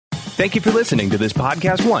Thank you for listening to this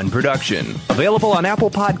Podcast One production, available on Apple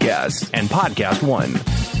Podcasts and Podcast One.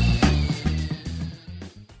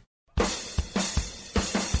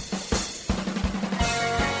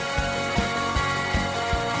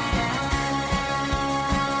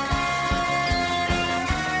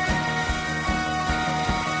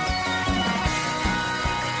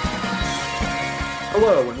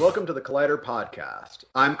 Hello, and welcome to the Collider Podcast.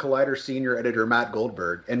 I'm Collider Senior Editor Matt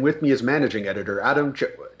Goldberg, and with me is Managing Editor Adam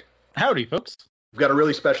Chitwood. Howdy, folks. We've got a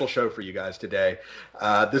really special show for you guys today.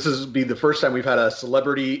 This will be the first time we've had a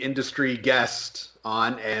celebrity industry guest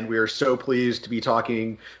on, and we are so pleased to be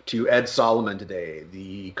talking to Ed Solomon today,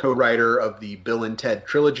 the co-writer of the Bill and Ted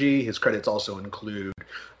trilogy. His credits also include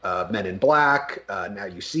Men in Black, Now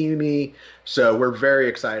You See Me. So we're very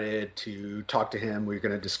excited to talk to him. We're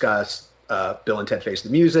going to discuss Bill and Ted Face the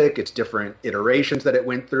Music, its different iterations that it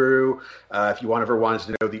went through. If you ever wanted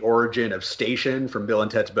to know the origin of Station from Bill and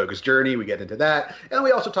Ted's Bogus Journey, we get into that. And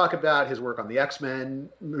we also talk about his work on the X-Men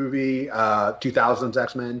movie, 2000's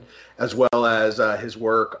X-Men, as well as his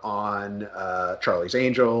work on Charlie's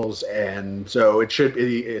Angels. And so it's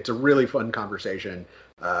a really fun conversation.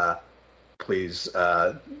 Please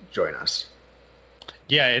join us.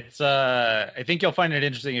 Yeah, it's I think you'll find it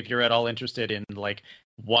interesting if you're at all interested in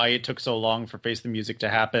why it took so long for Face the Music to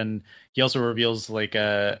happen. He also reveals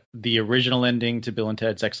the original ending to Bill and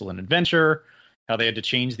Ted's Excellent Adventure, how they had to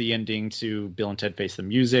change the ending to Bill and Ted Face the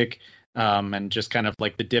Music, and just kind of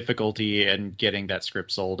the difficulty in getting that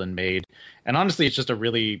script sold and made. And honestly, it's just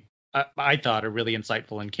I thought a really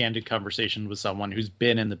insightful and candid conversation with someone who's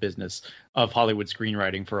been in the business of Hollywood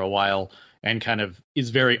screenwriting for a while and kind of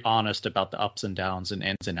is very honest about the ups and downs and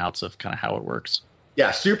ins and outs of kind of how it works.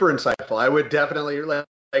 Yeah, super insightful. I would definitely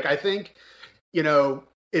I think,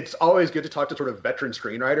 it's always good to talk to sort of veteran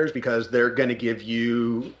screenwriters because they're going to give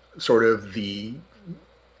you sort of the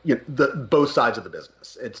both sides of the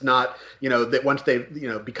business. It's not, that once they,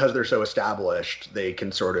 because they're so established, they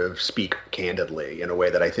can sort of speak candidly in a way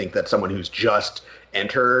that I think that someone who's just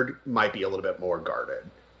entered might be a little bit more guarded.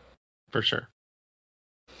 For sure.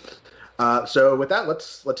 So with that,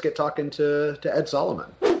 let's get talking to Ed Solomon.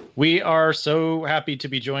 We are so happy to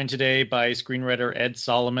be joined today by screenwriter Ed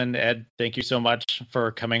Solomon. Ed, thank you so much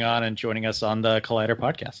for coming on and joining us on the Collider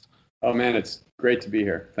podcast. Oh, man, it's great to be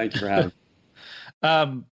here. Thank you for having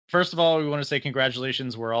me. First of all, we want to say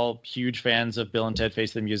congratulations. We're all huge fans of Bill and Ted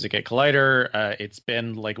Face the Music at Collider. It's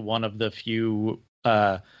been one of the few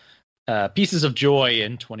pieces of joy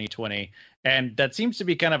in 2020. And that seems to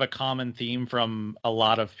be kind of a common theme from a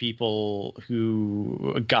lot of people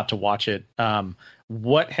who got to watch it.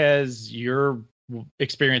 What has your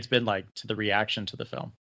experience been like to the reaction to the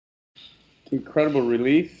film? Incredible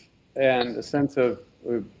relief and a sense of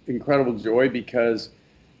incredible joy because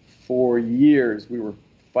for years we were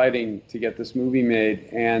fighting to get this movie made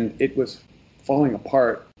and it was falling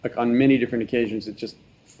apart. On many different occasions, it just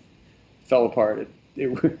fell apart.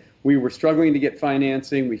 We were struggling to get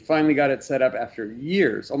financing. We finally got it set up after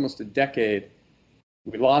years, almost a decade.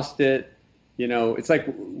 We lost it. It's like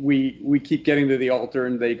we keep getting to the altar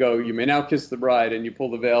and they go, "You may now kiss the bride," and you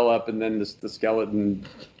pull the veil up and then the skeleton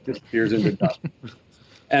disappears into dust.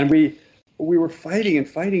 And we were fighting and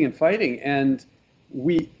fighting and fighting. And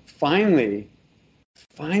we finally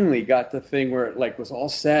got the thing where it was all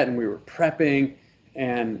set and we were prepping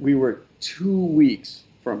and we were 2 weeks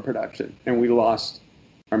from production and we lost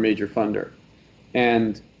our major funder.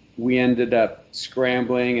 And we ended up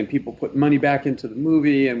scrambling and people put money back into the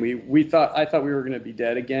movie and I thought we were going to be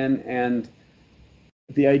dead again. And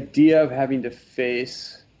the idea of having to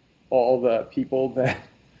face all the people that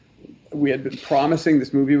we had been promising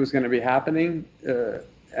this movie was going to be happening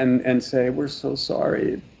and say, "We're so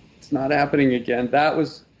sorry, it's not happening again." I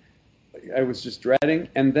was just dreading.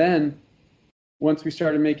 And then once we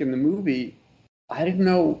started making the movie, I didn't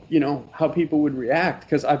know, how people would react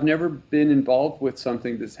because I've never been involved with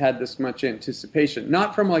something that's had this much anticipation,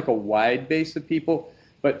 not from a wide base of people,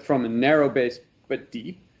 but from a narrow base, but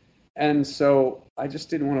deep. And so I just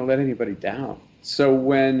didn't want to let anybody down. So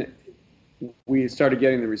when we started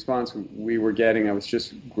getting the response we were getting, I was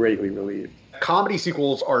just greatly relieved. Comedy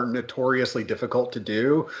sequels are notoriously difficult to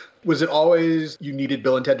do. Was it always you needed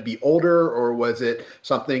Bill and Ted to be older, or was it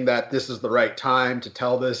something that this is the right time to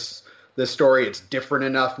tell this story? It's different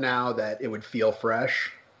enough now that it would feel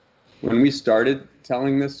fresh? When we started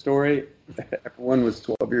telling this story, everyone was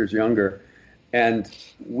 12 years younger, and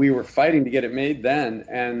we were fighting to get it made then,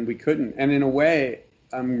 and we couldn't. And in a way,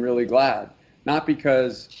 I'm really glad. Not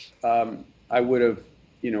because I would have,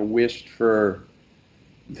 wished for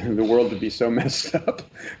the world to be so messed up,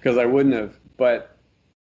 because I wouldn't have. But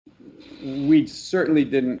we certainly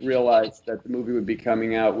didn't realize that the movie would be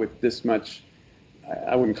coming out with this much,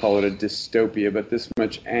 I wouldn't call it a dystopia, but this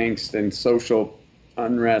much angst and social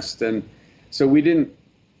unrest. And so we didn't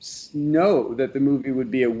know that the movie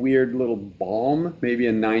would be a weird little balm, maybe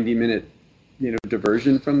a 90-minute,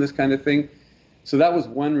 diversion from this kind of thing. So that was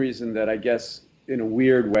one reason that I guess in a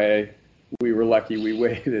weird way we were lucky we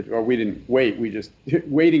waited, or we didn't wait, we just,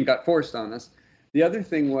 waiting got forced on us. The other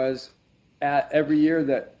thing was, every year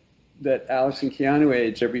that Alex and Keanu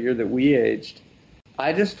aged, every year that we aged,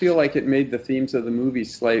 I just feel like it made the themes of the movie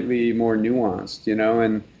slightly more nuanced,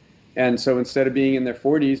 and so instead of being in their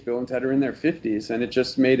 40s, Bill and Ted are in their 50s, and it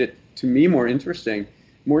just made it, to me, more interesting,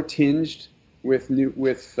 more tinged with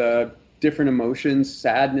different emotions,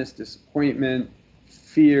 sadness, disappointment,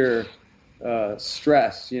 fear,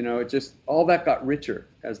 stress. It just, all that got richer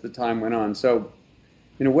as the time went on. So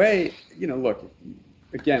in a way, look,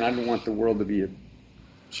 again, I don't want the world to be a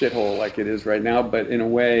shithole like it is right now, but in a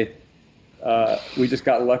way, we just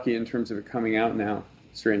got lucky in terms of it coming out now,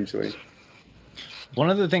 strangely. One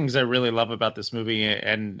of the things I really love about this movie,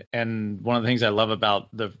 and one of the things I love about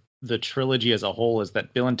the trilogy as a whole, is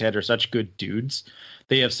that Bill and Ted are such good dudes.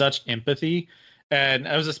 They have such empathy, and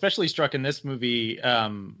I was especially struck in this movie.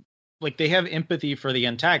 Like, they have empathy for the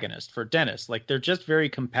antagonist, for Dennis. Like, they're just very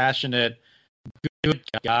compassionate, good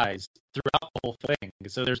guys throughout the whole thing.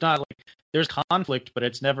 So there's conflict, but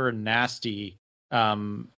it's never nasty.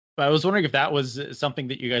 But I was wondering if that was something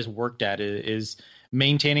that you guys worked at, is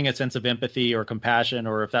maintaining a sense of empathy or compassion,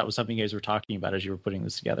 or if that was something you guys were talking about as you were putting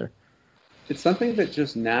this together. It's something that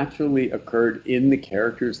just naturally occurred in the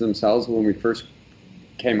characters themselves when we first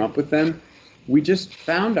came up with them. We just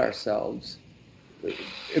found ourselves,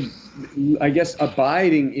 I guess,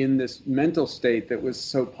 abiding in this mental state that was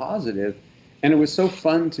so positive. And it was so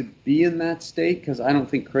fun to be in that state, because I don't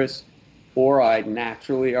think Chris or I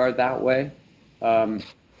naturally are that way.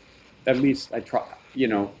 At least I try,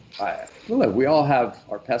 look, we all have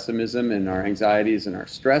our pessimism and our anxieties and our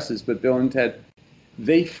stresses, but Bill and Ted,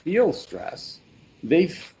 they feel stress, they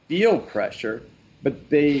feel pressure, but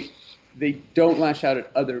they don't lash out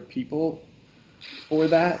at other people for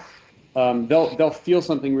that. They'll feel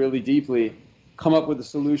something really deeply, come up with a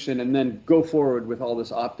solution, and then go forward with all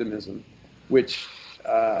this optimism, which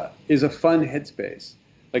is a fun headspace.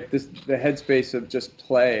 Like the headspace of just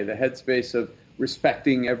play, the headspace of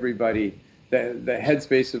respecting everybody, the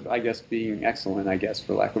headspace of, I guess, being excellent, I guess,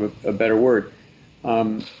 for lack of a better word.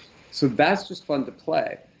 So that's just fun to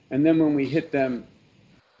play. And then when we hit them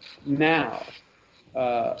now,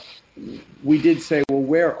 we did say, well,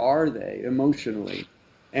 where are they emotionally?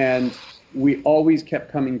 And we always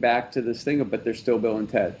kept coming back to this thing of, but they're still Bill and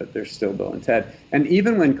Ted, but they're still Bill and Ted. And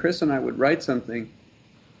even when Chris and I would write something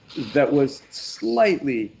that was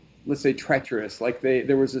slightly, let's say, treacherous, like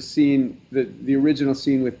there was a scene, the original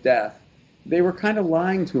scene with death, they were kind of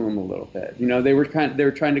lying to him a little bit. They were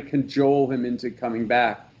trying to cajole him into coming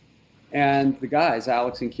back. And the guys,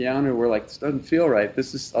 Alex and Keanu, were like, this doesn't feel right.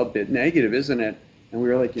 This is a bit negative, isn't it? And we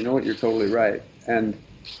were like, you know what, you're totally right. And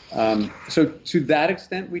so to that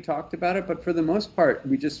extent, we talked about it. But for the most part,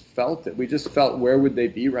 we just felt it. We just felt, where would they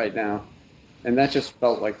be right now? And that just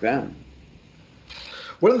felt like them.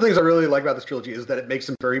 One of the things I really like about this trilogy is that it makes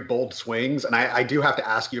some very bold swings. And I do have to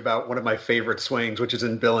ask you about one of my favorite swings, which is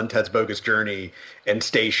in Bill and Ted's Bogus Journey and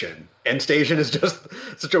Station. And Station is just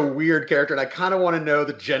such a weird character. And I kind of want to know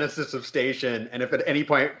the genesis of Station. And if at any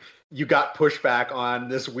point you got pushback on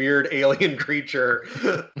this weird alien creature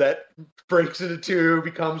that breaks into two,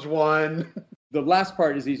 becomes one. The last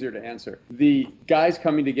part is easier to answer. The guys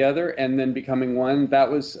coming together and then becoming one,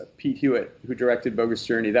 that was Pete Hewitt, who directed Bogus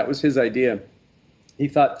Journey. That was his idea. He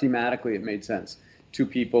thought thematically it made sense. Two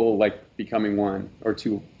people like becoming one, or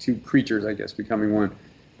two creatures, I guess, becoming one.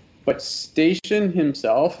 But Station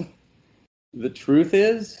himself, the truth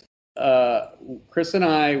is, Chris and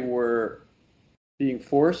I were being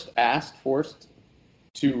forced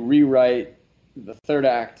to rewrite the third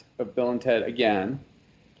act of Bill and Ted again.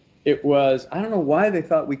 It was, I don't know why they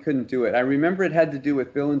thought we couldn't do it. I remember it had to do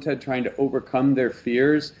with Bill and Ted trying to overcome their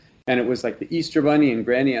fears. And it was like the Easter Bunny and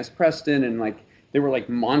Granny S. Preston, and like, they were like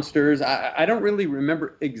monsters. I don't really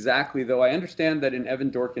remember exactly, though. I understand that in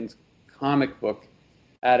Evan Dorkin's comic book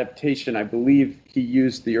adaptation, I believe he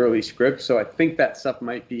used the early script. So I think that stuff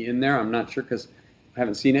might be in there. I'm not sure because I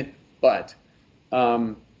haven't seen it. But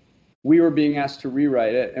we were being asked to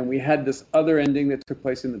rewrite it. And we had this other ending that took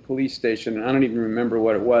place in the police station. And I don't even remember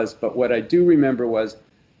what it was. But what I do remember was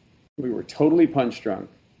we were totally punch drunk.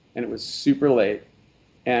 And it was super late.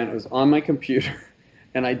 And it was on my computer.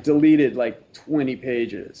 And I deleted like 20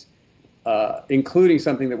 pages. including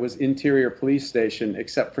something that was interior police station,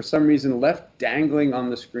 except for some reason left dangling on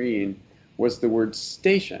the screen was the word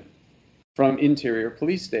station from interior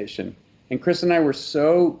police station. And Chris and I were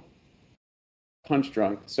so punch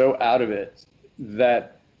drunk, so out of it,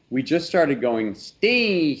 that we just started going,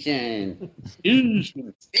 station,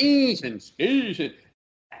 station, station, station,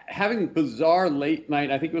 having bizarre late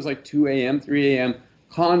night, I think it was like 2 a.m., 3 a.m.,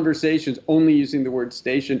 conversations only using the word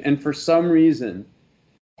station. And for some reason,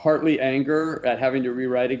 partly anger at having to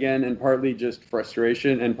rewrite again, and partly just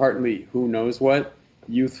frustration, and partly who knows what,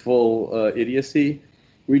 youthful idiocy,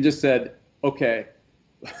 we just said, okay,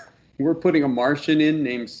 we're putting a Martian in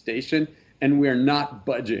named Station, and we're not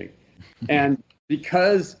budging. And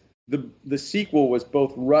because the sequel was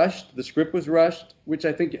both rushed, the script was rushed, which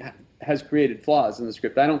I think has created flaws in the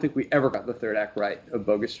script. I don't think we ever got the third act right of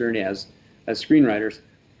Bogus Journey as screenwriters.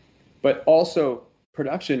 But also,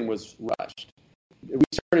 production was rushed. We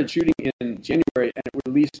started shooting in January, and it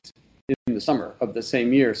released in the summer of the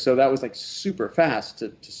same year. So that was like super fast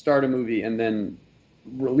to start a movie and then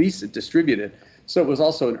release it, distribute it. So it was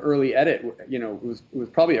also an early edit. You know, it was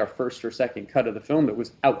probably our first or second cut of the film that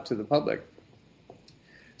was out to the public.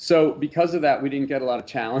 So because of that, we didn't get a lot of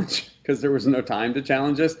challenge because there was no time to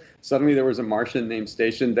challenge us. Suddenly there was a Martian named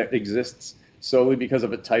Station that exists solely because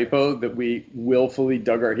of a typo that we willfully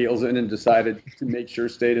dug our heels in and decided to make sure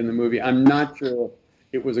stayed in the movie. I'm not sure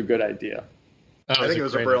it was a good idea. I think it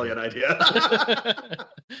was a brilliant idea.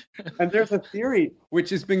 And there's a theory which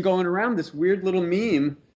has been going around, this weird little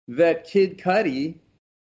meme that Kid Cudi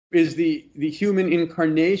is the human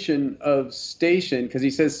incarnation of Station, because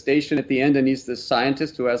he says Station at the end, and he's the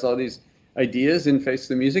scientist who has all these ideas in Face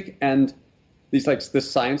the Music, and these like the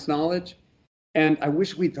science knowledge. And I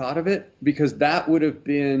wish we'd thought of it, because that would have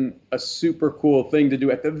been a super cool thing to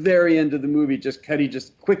do at the very end of the movie. Just Cudi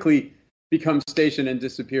just quickly becomes Station and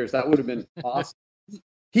disappears. That would have been awesome.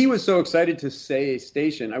 He was so excited to say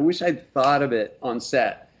Station. I wish I'd thought of it on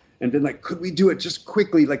set and been like, could we do it just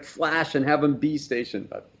quickly, like flash, and have him be Station?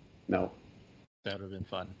 But no. That would have been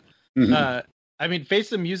fun. Mm-hmm. I mean, Face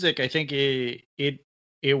the Music, I think it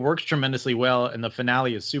works tremendously well, and the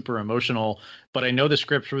finale is super emotional. But I know the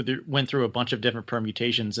script went through a bunch of different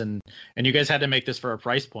permutations, and you guys had to make this for a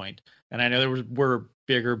price point. And I know there were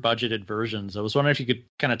bigger budgeted versions. I was wondering if you could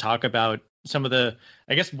kind of talk about some of the,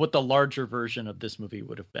 I guess, what the larger version of this movie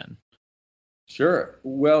would have been. Sure.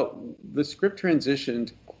 Well, the script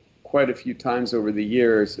transitioned quite a few times over the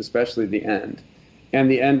years, especially the end. And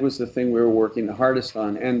the end was the thing we were working the hardest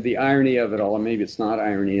on. And the irony of it all, or maybe it's not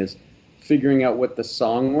irony, is figuring out what the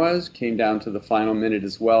song was came down to the final minute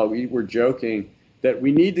as well. We were joking that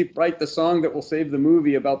we need to write the song that will save the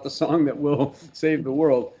movie about the song that will save the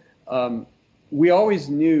world. We always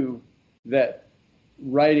knew that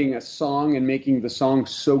writing a song and making the song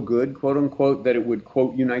so good, quote unquote, that it would,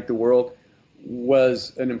 quote, unite the world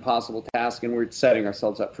was an impossible task, and we're setting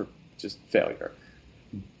ourselves up for just failure.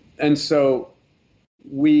 And so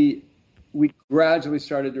we gradually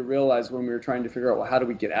started to realize, when we were trying to figure out, well, how do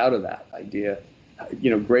we get out of that idea,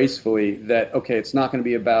 gracefully, that, okay, it's not going to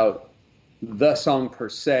be about the song per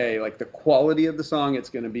se, like the quality of the song. It's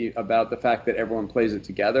going to be about the fact that everyone plays it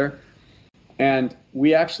together. And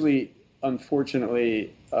we actually,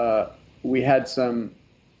 unfortunately, we had some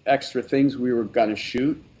extra things we were going to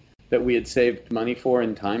shoot that we had saved money for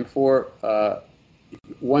and time for.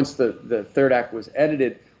 Once the third act was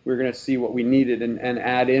edited, we were going to see what we needed and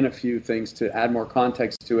add in a few things to add more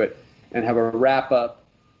context to it and have a wrap up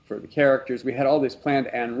for the characters. We had all this planned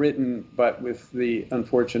and written, but with the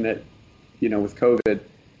unfortunate, with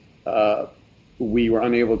COVID, we were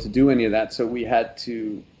unable to do any of that. So we had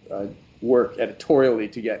to work editorially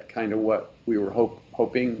to get kind of what we were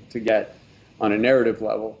hoping to get on a narrative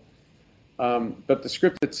level. But the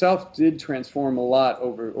script itself did transform a lot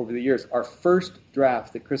over the years. Our first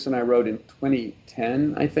draft that Chris and I wrote in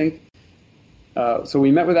 2010, I think. So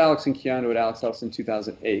we met with Alex and Keanu at Alex House in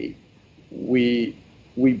 2008.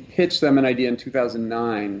 We pitched them an idea in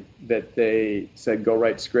 2009 that they said, go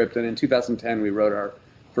write script. And in 2010, we wrote our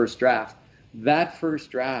first draft. That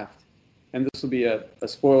first draft, and this will be a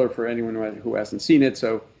spoiler for anyone who hasn't seen it,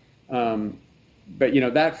 so... But,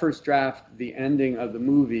 that first draft, the ending of the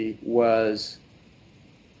movie was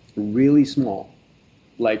really small.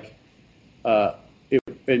 Like,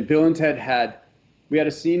 and Bill and Ted we had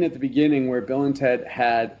a scene at the beginning where Bill and Ted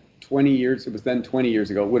had 20 years, it was then 20 years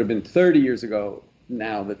ago, it would have been 30 years ago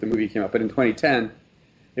now that the movie came out, but in 2010,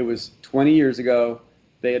 it was 20 years ago,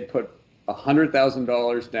 they had put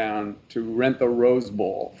 $100,000 down to rent the Rose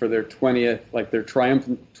Bowl for their 20th, like their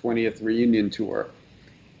triumphant 20th reunion tour.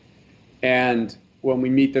 And when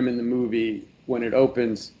we meet them in the movie, when it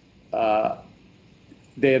opens,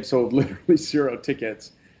 they had sold literally 0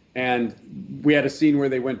 tickets. And we had a scene where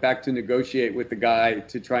they went back to negotiate with the guy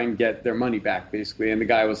to try and get their money back, basically. And the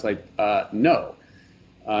guy was like, no,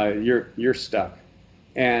 you're stuck.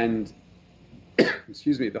 And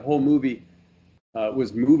excuse me, the whole movie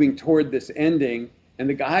was moving toward this ending. And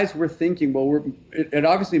the guys were thinking, well, it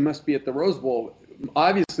obviously must be at the Rose Bowl.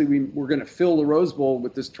 Obviously, we're going to fill the Rose Bowl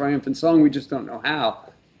with this triumphant song. We just don't know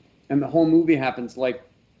how. And the whole movie happens like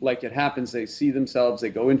it happens. They see themselves. They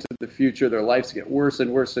go into the future. Their lives get worse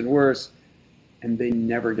and worse and worse. And they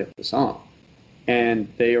never get the song.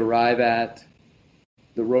 And they arrive at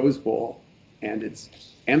the Rose Bowl, and it's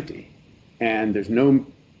empty. And there's no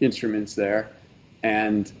instruments there.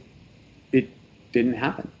 And it didn't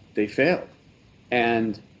happen. They failed.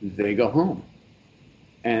 And they go home.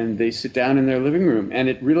 And they sit down in their living room.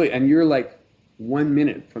 And you're like 1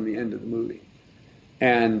 minute from the end of the movie.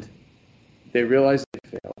 And they realize they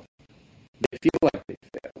failed. They feel like they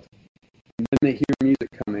failed. And then they hear music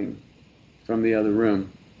coming from the other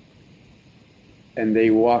room. And they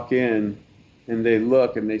walk in and they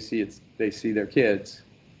look and they see their kids.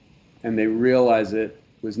 And they realize it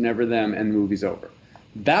was never them, and the movie's over.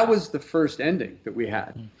 That was the first ending that we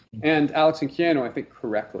had. And Alex and Keanu, I think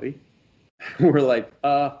correctly, were like,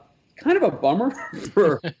 kind of a bummer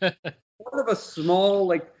for sort of a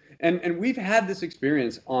small, and we've had this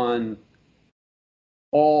experience on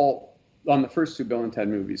the first 2 Bill and Ted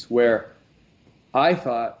movies, where I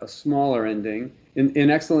thought a smaller ending. In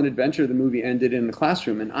Excellent Adventure, the movie ended in the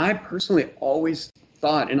classroom, and I personally always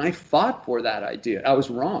thought, and I fought for that idea. I was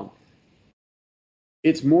wrong.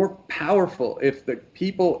 It's more powerful if the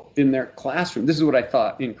people in their classroom, this is what I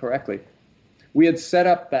thought incorrectly. We had set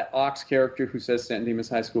up that Ox character who says St. Demas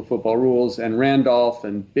High School football rules, and Randolph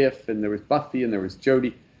and Biff, and there was Buffy, and there was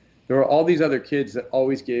Jody. There were all these other kids that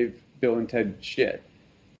always gave Bill and Ted shit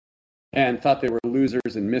and thought they were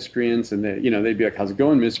losers and miscreants, and they'd be like, how's it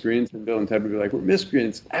going, miscreants? And Bill and Ted would be like, we're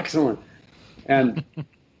miscreants, excellent. And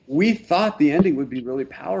we thought the ending would be really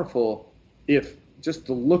powerful if just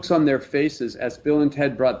the looks on their faces as Bill and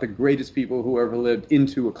Ted brought the greatest people who ever lived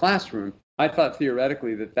into a classroom. I thought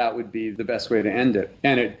theoretically that would be the best way to end it,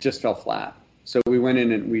 and it just fell flat. So we went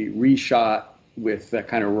in and we reshot with that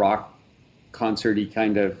kind of rock concert-y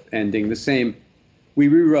kind of ending. The same, we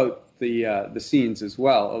rewrote the scenes as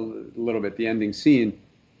well, a little bit, the ending scene,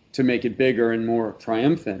 to make it bigger and more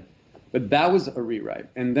triumphant. But that was a rewrite.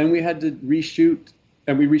 And then we had to reshoot,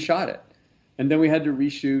 and we reshot it. And then we had to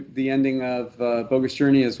reshoot the ending of Bogus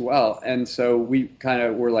Journey as well. And so we kind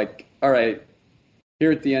of were like, all right,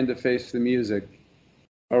 here at the end of Face the Music,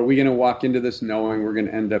 are we going to walk into this knowing we're going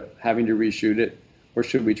to end up having to reshoot it? Or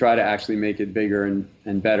should we try to actually make it bigger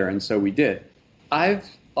and better? And so we did. I've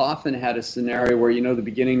often had a scenario where you know the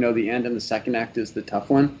beginning, know the end, and the second act is the tough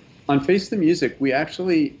one. On Face the Music, we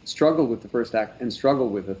actually struggled with the first act and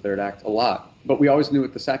struggled with the third act a lot. But we always knew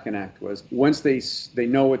what the second act was. Once they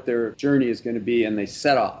know what their journey is going to be and they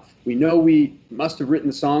set off. We know we must have written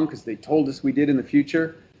the song because they told us we did in the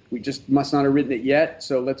future. We just must not have written it yet.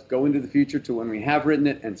 So let's go into the future to when we have written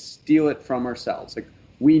it and steal it from ourselves. Like,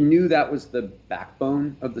 we knew that was the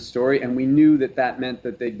backbone of the story, and we knew that meant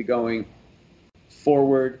that they'd be going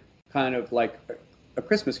forward, kind of like a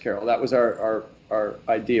Christmas Carol. That was our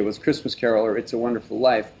idea, was Christmas Carol or It's a Wonderful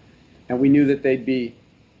Life. And we knew that they'd be,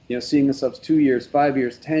 seeing themselves 2 years, 5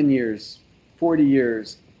 years, 10 years, 40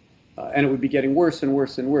 years, and it would be getting worse and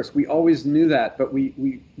worse and worse. We always knew that, but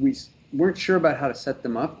we weren't sure about how to set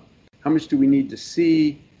them up. How much do we need to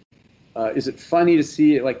see? Is it funny to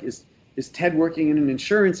see it? Like, is Ted working in an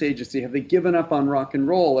insurance agency? Have they given up on rock and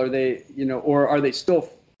roll? Are they, or are they still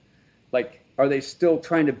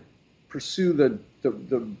trying to pursue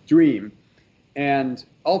the dream? And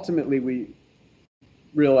ultimately, we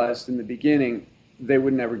realized in the beginning they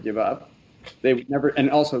would never give up. They would never,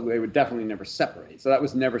 and also they would definitely never separate. So that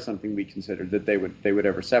was never something we considered, that they would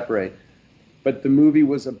ever separate. But the movie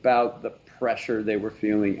was about the pressure they were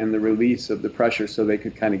feeling and the release of the pressure, so they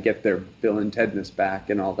could kind of get their Bill and Tedness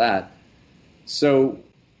back and all that. So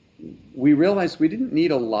we realized we didn't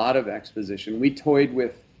need a lot of exposition. We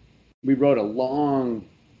wrote a long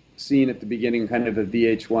scene at the beginning, kind of a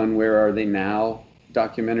VH1 Where Are They Now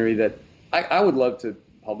documentary that I would love to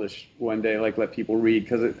publish one day, like let people read,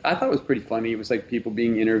 because I thought it was pretty funny. It was like people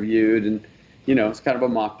being interviewed, and it's kind of a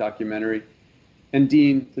mock documentary. And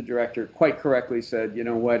Dean, the director, quite correctly said, you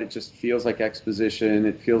know what, it just feels like exposition.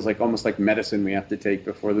 It feels like almost like medicine we have to take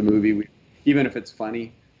before the movie, even if it's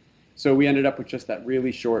funny. So we ended up with just that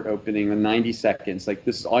really short opening, 90 seconds. Like,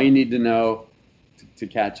 this is all you need to know to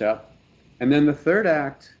catch up. And then the third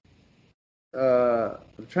act,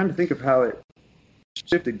 I'm trying to think of how it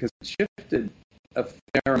shifted, because it shifted a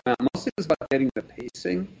fair amount. Mostly it was about getting the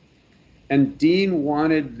pacing. And Dean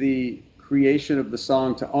wanted the creation of the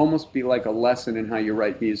song to almost be like a lesson in how you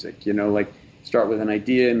write music, like start with an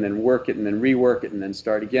idea and then work it and then rework it and then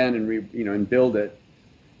start again and and build it.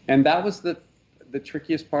 And that was the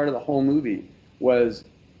trickiest part of the whole movie, was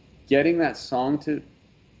getting that song to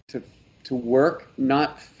work,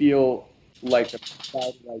 not feel like a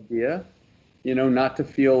clouded idea, not to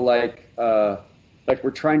feel like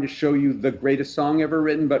we're trying to show you the greatest song ever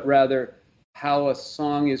written, but rather how a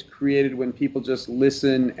song is created when people just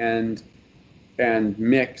listen and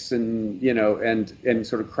mix and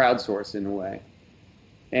sort of crowdsource in a way.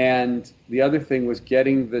 And the other thing was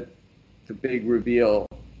getting the big reveal,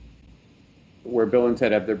 where Bill and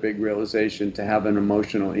Ted have their big realization, to have an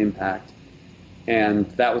emotional impact. And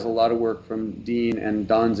that was a lot of work from Dean and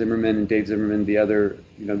Don Zimmerman and Dave Zimmerman, the other,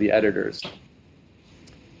 the editors.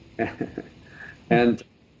 And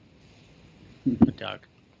Doug.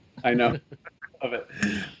 I know. Love it.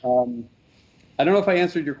 I don't know if I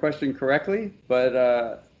answered your question correctly,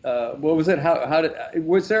 but what was it? How did?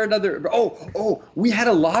 Was there another? Oh, we had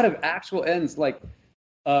a lot of actual ends. Like,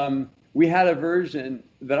 we had a version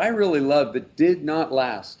that I really loved that did not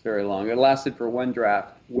last very long. It lasted for one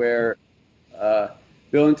draft, where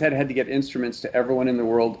Bill and Ted had to get instruments to everyone in the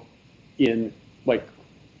world in like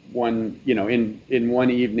one, in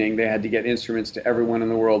one evening. They had to get instruments to everyone in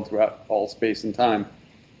the world throughout all space and time.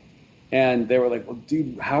 And they were like, well,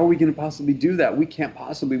 dude, how are we going to possibly do that? We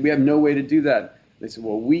have no way to do that. They said,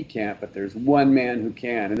 well, we can't, but there's one man who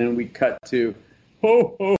can. And then we cut to,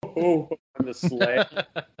 ho, ho, ho, on the sleigh.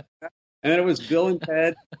 And then it was Bill and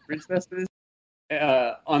Ted, princesses,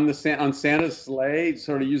 on Santa's sleigh,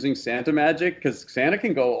 sort of using Santa magic, because Santa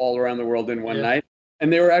can go all around the world in one night.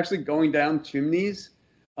 And they were actually going down chimneys.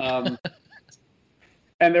 And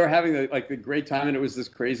they were having a great time, and it was this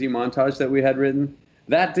crazy montage that we had written.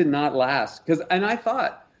 That did not last, and I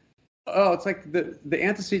thought, oh, it's like the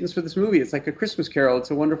antecedents for this movie. It's like A Christmas Carol.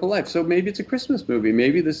 It's a Wonderful Life. So maybe it's a Christmas movie.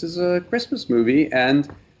 Maybe this is a Christmas movie, and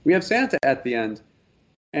we have Santa at the end.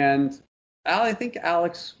 And I think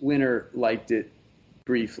Alex Winter liked it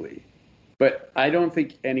briefly, but I don't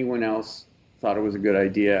think anyone else thought it was a good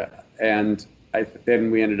idea. And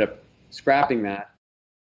then we ended up scrapping that.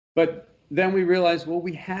 But then we realized, well,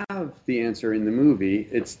 we have the answer in the movie.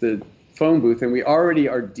 It's the phone booth, and we already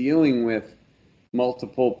are dealing with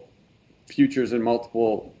multiple futures and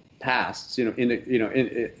multiple pasts, entwined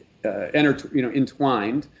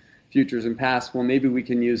futures and pasts. Well, maybe we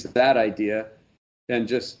can use that idea and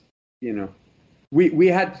just, we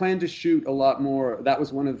had planned to shoot a lot more. That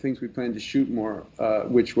was one of the things we planned to shoot more,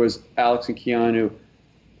 which was Alex and Keanu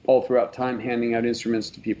all throughout time handing out instruments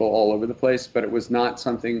to people all over the place, but it was not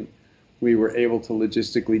something we were able to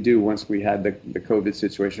logistically do once we had the COVID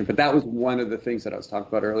situation. But that was one of the things that I was talking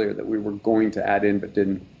about earlier that we were going to add in but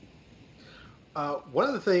didn't. One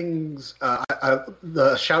of the things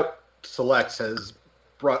the Shout Selects has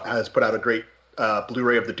put out a great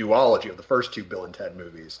Blu-ray of the duology of the first two Bill and Ted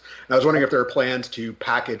movies. And I was wondering if there are plans to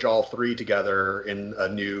package all three together in a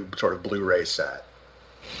new sort of Blu-ray set.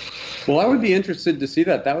 Well, I would be interested to see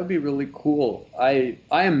that. That would be really cool. I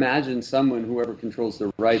imagine whoever controls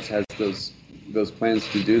the rights has those plans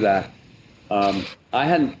to do that. I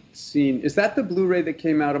hadn't seen. Is that the Blu-ray that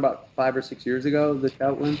came out about 5 or 6 years ago? The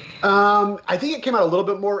Shout one? I think it came out a little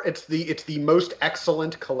bit more. It's the most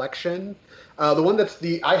excellent collection. The one that's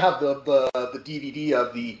I have the DVD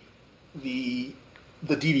of the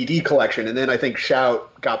DVD collection, and then I think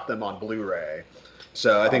Shout got them on Blu-ray.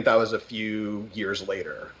 So I think that was a few years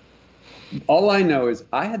later. All I know is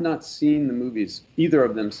I had not seen the movies, either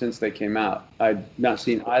of them, since they came out. I'd not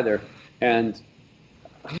seen either. And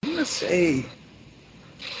I'm going to say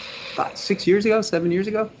about 7 years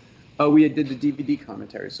ago, we did the DVD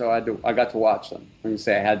commentary. So I got to watch them. I'm going to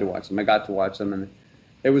say I had to watch them. I got to watch them. And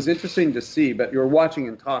it was interesting to see, but you're watching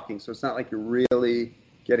and talking, so it's not like you're really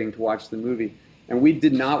getting to watch the movie. And we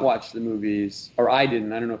did not watch the movies, or I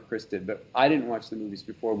didn't. I don't know if Chris did, but I didn't watch the movies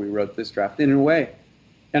before we wrote this draft, in a way.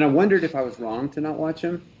 And I wondered if I was wrong to not watch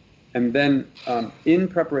them. And then in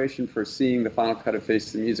preparation for seeing the final cut of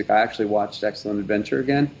Face the Music, I actually watched Excellent Adventure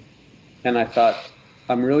again. And I thought,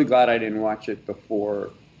 I'm really glad I didn't watch it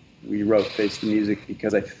before we wrote Face the Music,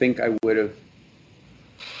 because I think I would have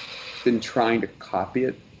been trying to copy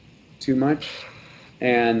it too much.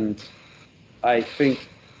 And I think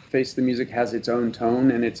Face the Music has its own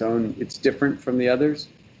tone and it's different from the others.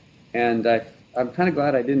 And I'm kind of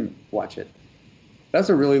glad I didn't watch it. That's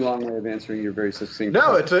a really long way of answering your very succinct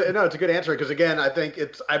question. It's a good answer, because again, I think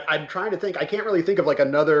I'm trying to think. I can't really think of like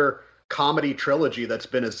another comedy trilogy that's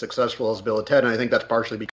been as successful as Bill and Ted, and I think that's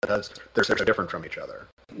partially because they're so different from each other.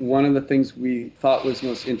 One of the things we thought was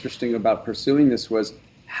most interesting about pursuing this was,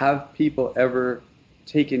 have people ever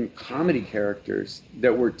taken comedy characters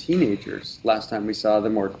that were teenagers last time we saw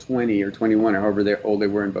them, or 20 or 21 or however old they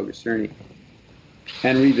were in Bogus Journey,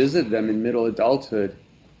 and revisit them in middle adulthood,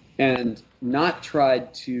 and not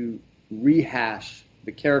tried to rehash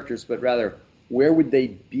the characters, but rather, where would they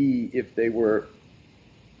be if they were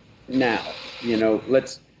now?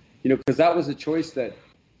 Because that was a choice that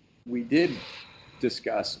we did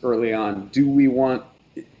discuss early on.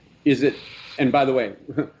 And by the way,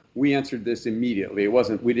 we answered this immediately.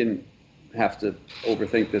 We didn't have to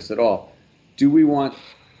overthink this at all. Do we want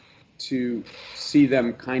to see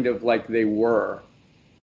them kind of like they were?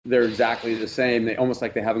 They're exactly the same. They almost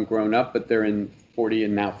like they haven't grown up, but they're in 40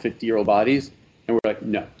 and now 50-year-old bodies. And we're like,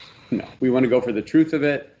 no. We want to go for the truth of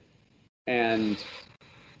it. And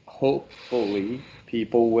hopefully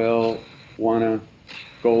people will want to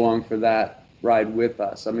go along for that ride with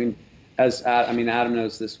us. I mean, Adam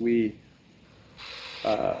knows this. We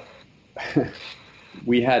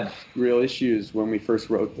had real issues when we first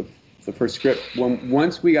wrote the first script.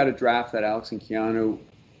 Once we got a draft that Alex and Keanu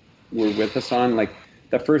were with us on, like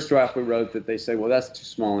the first draft we wrote that they said, well, that's too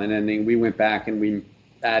small an ending. We went back and we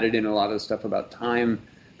added in a lot of the stuff about time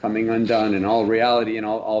coming undone and all reality and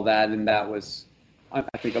all that. And that was, I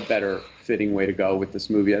think, a better fitting way to go with this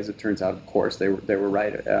movie. As it turns out, of course, they were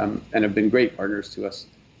right, and have been great partners to us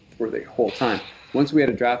for the whole time. Once we had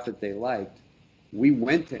a draft that they liked, we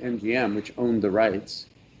went to MGM, which owned the rights.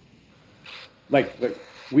 Like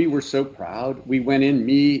we were so proud. We went in,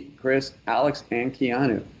 me, Chris, Alex, and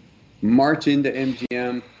Keanu, march into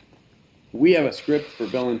MGM. We have a script for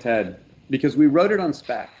Bill and Ted, because we wrote it on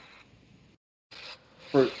spec.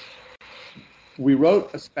 We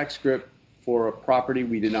wrote a spec script for a property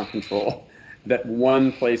we did not control, that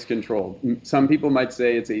one place controlled. Some people might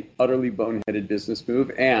say it's a utterly boneheaded business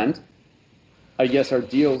move, and I guess our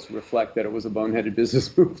deals reflect that it was a boneheaded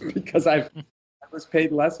business move, because I was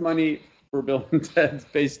paid less money for Bill and Ted's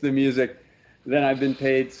Face the Music than I've been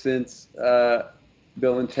paid since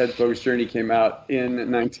Bill and Ted's Bogus Journey came out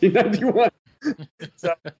in 1991.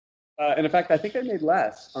 So, and in fact, I think I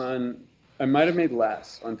might have made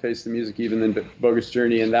less on Face the Music even than Bogus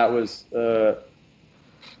Journey, and that was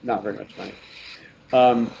not very much money.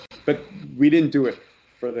 But we didn't do it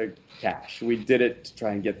for the cash. We did it to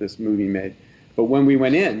try and get this movie made. But when we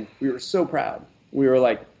went in, we were so proud. We were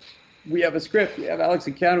like, we have a script, we have Alex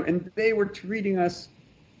and Keanu, and they were treating us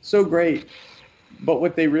so great. But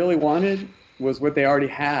what they really wanted was what they already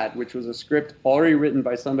had, which was a script already written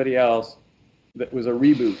by somebody else that was a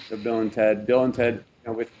reboot of Bill and Ted. Bill and Ted,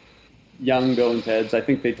 with young Bill and Ted's. I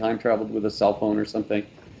think they time traveled with a cell phone or something.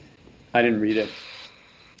 I didn't read it.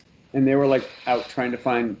 And they were like out trying to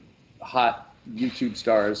find hot YouTube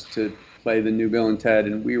stars to play the new Bill and Ted,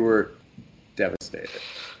 and we were devastated.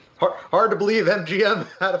 Hard to believe MGM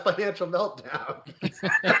had a financial meltdown.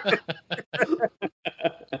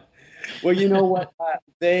 Well, you know what?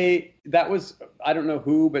 That was, I don't know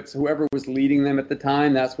who, but whoever was leading them at the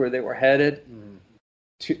time, that's where they were headed.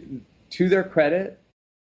 To their credit,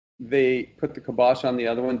 they put the kibosh on the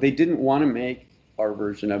other one. They didn't want to make our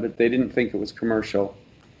version of it. They didn't think it was commercial.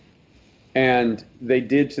 And they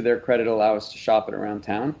did, to their credit, allow us to shop it around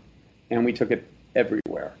town. And we took it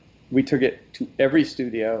everywhere. We took it to every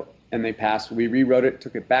studio, and they passed. We rewrote it,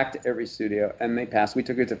 took it back to every studio, and they passed. We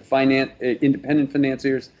took it to independent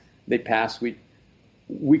financiers. They passed.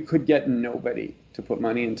 We could get nobody to put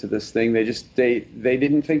money into this thing. They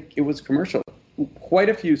didn't think it was commercial. Quite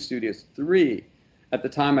a few studios, 3. At the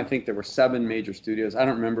time, I think there were 7 major studios. I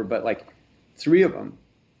don't remember, but like 3 of them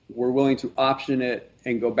were willing to option it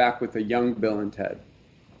and go back with a young Bill and Ted.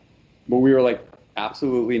 But we were like,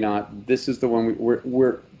 absolutely not. This is the one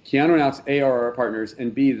we're Keanu and Alex, A, are our partners,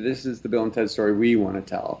 and B, this is the Bill and Ted story we want to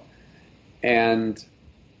tell. And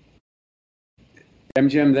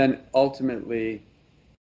MGM then ultimately,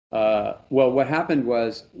 what happened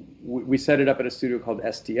was we set it up at a studio called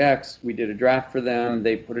STX. We did a draft for them.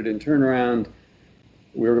 They put it in turnaround.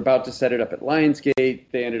 We were about to set it up at Lionsgate.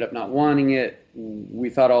 They ended up not wanting it. We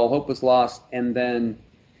thought all hope was lost. And then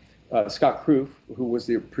Scott Kroof, who was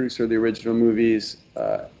the producer of the original movies,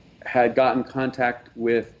 had gotten contact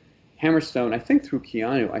with Hammerstone, I think through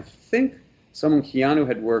Keanu. I think someone Keanu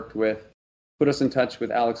had worked with put us in touch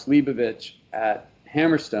with Alex Leibovich at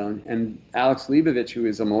Hammerstone. And Alex Leibovich, who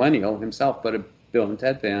is a millennial himself, but a Bill and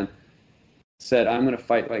Ted fan, said, I'm going to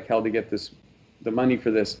fight like hell to get the money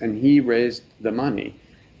for this. And he raised the money.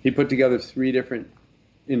 He put together 3 different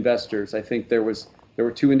investors. I think there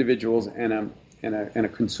were 2 individuals and and a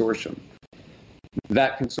consortium.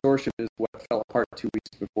 That consortium is what fell apart 2 weeks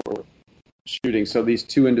before shooting. So these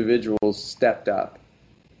two individuals stepped up.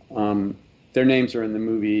 Their names are in the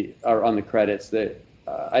movie, are on the credits. That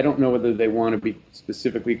I don't know whether they want to be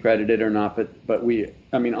specifically credited or not, but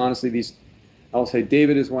honestly, I'll say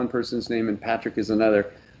David is one person's name and Patrick is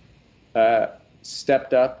another.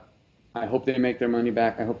 Stepped up. I hope they make their money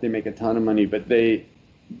back. I hope they make a ton of money. But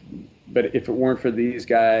if it weren't for these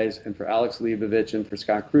guys and for Alex Leibovich and for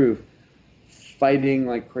Scott Kroof fighting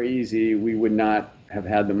like crazy, we would not have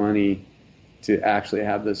had the money to actually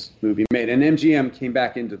have this movie made. And MGM came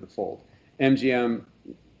back into the fold. MGM,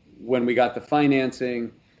 when we got the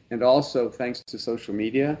financing, and also thanks to social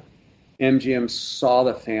media, MGM saw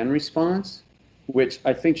the fan response, which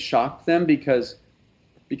I think shocked them because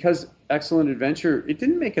Excellent Adventure, it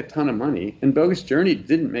didn't make a ton of money, and Bogus Journey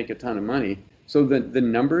didn't make a ton of money. So the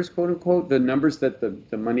numbers, quote unquote, the numbers that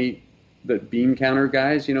the money, the bean counter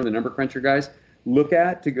guys, the number cruncher guys, look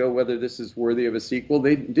at to go whether this is worthy of a sequel,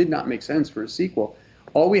 they did not make sense for a sequel.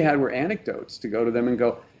 All we had were anecdotes to go to them and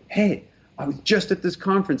go, hey, I was just at this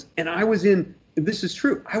conference, and this is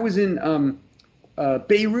true, I was in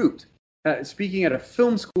Beirut, speaking at a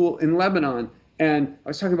film school in Lebanon, and I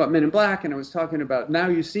was talking about Men in Black, and I was talking about Now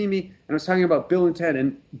You See Me, and I was talking about Bill and Ted,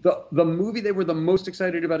 and the movie they were the most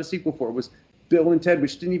excited about a sequel for was Bill and Ted,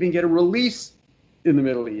 which didn't even get a release in the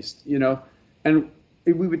Middle East, and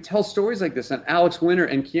we would tell stories like this, and Alex Winter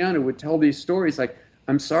and Keanu would tell these stories like,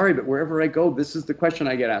 I'm sorry, but wherever I go, this is the question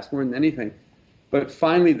I get asked more than anything. But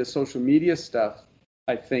finally, the social media stuff,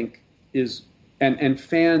 I think, is, and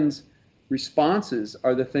fans' responses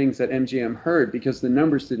are the things that MGM heard because the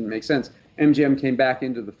numbers didn't make sense. MGM came back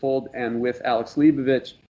into the fold, and with Alex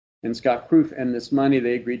Leibovich and Scott Kroof and this money,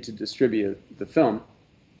 they agreed to distribute the film.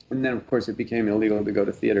 And then, of course, it became illegal to go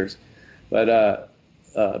to theaters. But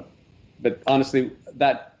honestly,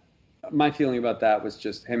 my feeling about that was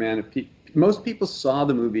just, hey, man, most people saw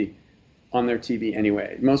the movie on their TV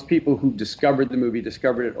anyway. Most people who discovered the movie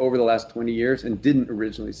discovered it over the last 20 years and didn't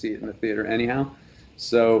originally see it in the theater anyhow.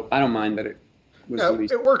 So I don't mind that it was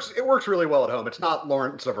released. It works really well at home. It's not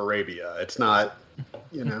Lawrence of Arabia. It's not,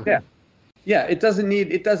 Yeah, it doesn't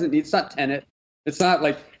need, it's not Tenet. It's not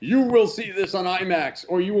like, you will see this on IMAX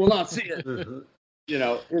or you will not see it.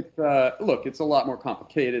 It's a lot more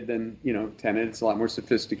complicated than, Tenet. It's a lot more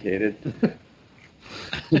sophisticated.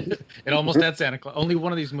 It almost had Santa Claus. Only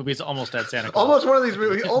one of these movies almost had Santa Claus. Almost one of these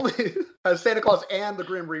movies only has Santa Claus and the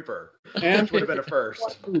Grim Reaper, which would have been a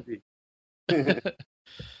first.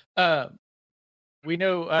 We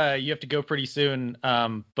know you have to go pretty soon,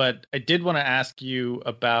 but I did want to ask you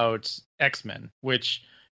about X-Men, which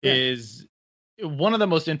is one of the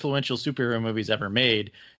most influential superhero movies ever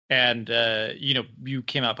made. And, you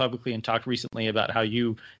came out publicly and talked recently about how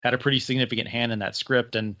you had a pretty significant hand in that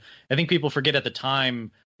script. And I think people forget at the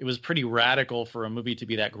time it was pretty radical for a movie to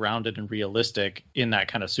be that grounded and realistic in that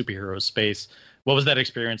kind of superhero space. What was that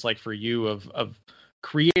experience like for you of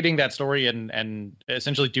creating that story and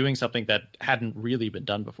essentially doing something that hadn't really been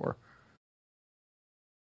done before?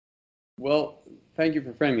 Well, thank you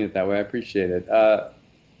for framing it that way. I appreciate it.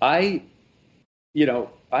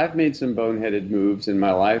 I've made some boneheaded moves in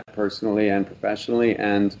my life, personally and professionally,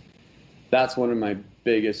 and that's one of my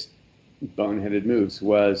biggest boneheaded moves,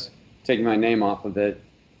 was taking my name off of it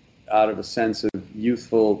out of a sense of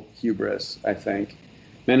youthful hubris, I think.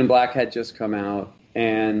 Men in Black had just come out,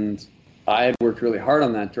 and I had worked really hard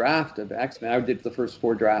on that draft of X-Men. I did the first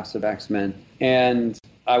 4 drafts of X-Men, and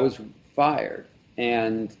I was fired.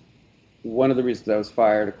 And one of the reasons I was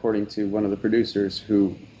fired, according to one of the producers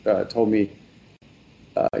who told me,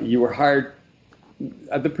 you were hired,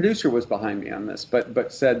 the producer was behind me on this,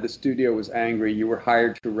 but said the studio was angry. You were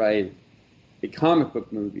hired to write a comic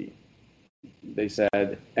book movie, they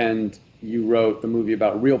said, and you wrote the movie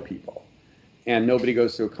about real people. And nobody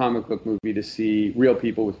goes to a comic book movie to see real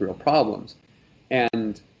people with real problems.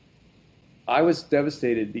 And I was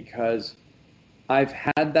devastated because I've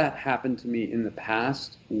had that happen to me in the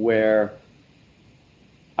past where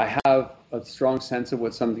I have a strong sense of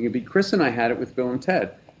what something could be. Chris and I had it with Bill and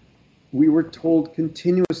Ted. We were told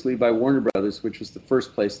continuously by Warner Brothers, which was the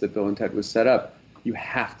first place that Bill and Ted was set up, you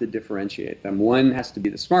have to differentiate them. One has to be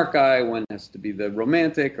the smart guy, one has to be the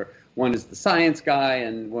romantic, or one is the science guy,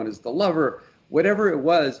 and one is the lover. Whatever it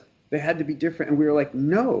was, they had to be different. And we were like,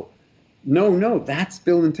 no, that's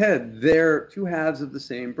Bill and Ted. They're two halves of the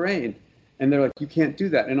same brain. And they're like, you can't do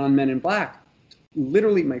that. And on Men in Black,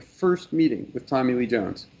 literally my first meeting with Tommy Lee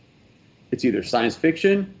Jones, it's either science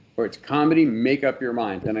fiction or it's comedy, make up your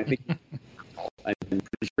mind. And I think, I'm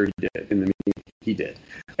pretty sure he did. In the meeting, he did.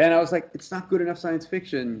 And I was like, it's not good enough science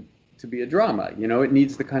fiction to be a drama. You know, it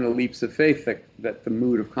needs the kind of leaps of faith that the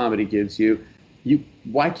mood of comedy gives you.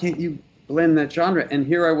 Why can't you blend that genre? And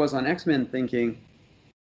here I was on X-Men thinking,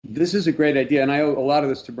 this is a great idea. And I owe a lot of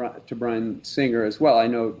this to Bryan Singer as well. I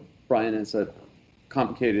know Bryan has a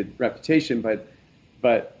complicated reputation, but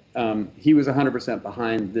he was 100%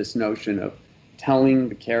 behind this notion of telling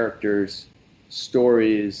the characters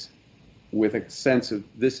stories with a sense of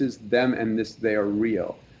this is them and they are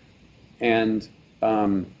real. And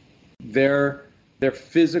their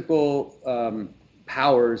physical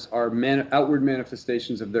powers are outward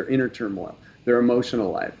manifestations of their inner turmoil, their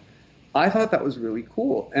emotional life. I thought that was really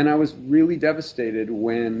cool, and I was really devastated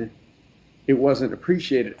when it wasn't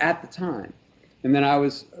appreciated at the time. And then I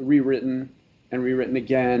was rewritten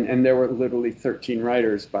again, and there were literally 13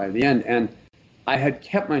 writers by the end. And I had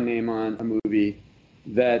kept my name on a movie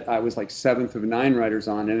that I was like 7th of 9 writers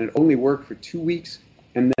on, and it only worked for 2 weeks,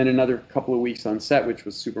 and then another couple of weeks on set, which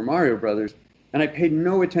was Super Mario Brothers. And I paid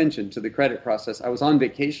no attention to the credit process. I was on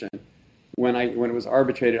vacation when it was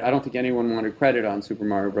arbitrated. I don't think anyone wanted credit on Super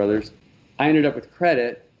Mario Brothers. I ended up with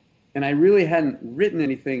credit, and I really hadn't written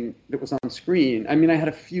anything that was on screen. I mean, I had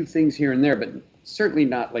a few things here and there, but certainly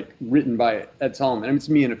not like written by Ed Solomon. I mean, it's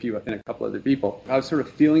me and a couple other people. I was sort of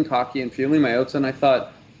feeling cocky and feeling my oats, and I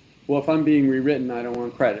thought, well, if I'm being rewritten, I don't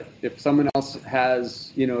want credit. If someone else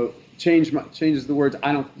has, changes the words,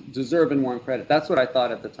 I don't deserve and want credit. That's what I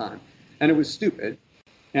thought at the time. And it was stupid.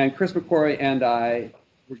 And Chris McQuarrie and I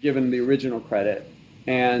were given the original credit.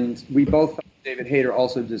 And we both thought David Hayter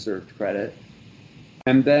also deserved credit.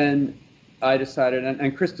 And then I decided,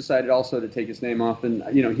 and Chris decided also to take his name off. And,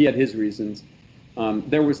 he had his reasons.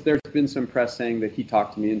 There's been some press saying that he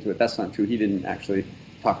talked me into it. That's not true. He didn't actually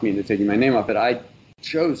talk me into taking my name off it. I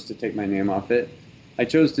chose to take my name off it. I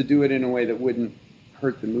chose to do it in a way that wouldn't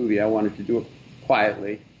hurt the movie. I wanted to do it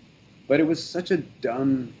quietly. But it was such a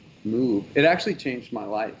dumb move. It actually changed my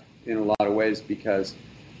life in a lot of ways because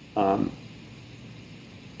I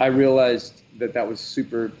realized that was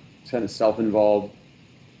super kind of self-involved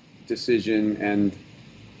decision, and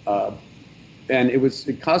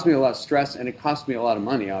it caused me a lot of stress, and it cost me a lot of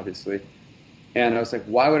money, obviously. And I was like,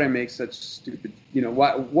 why would I make such stupid,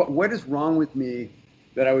 what is wrong with me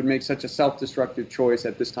that I would make such a self-destructive choice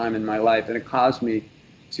at this time in my life? And it caused me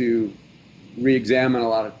to re-examine a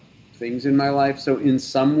lot of things in my life. So in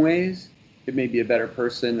some ways, it made me a better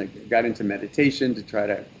person. I got into meditation to try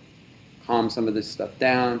to calm some of this stuff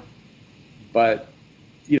down. But,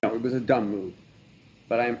 it was a dumb move.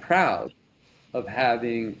 But I'm proud of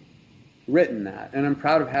having written that. And I'm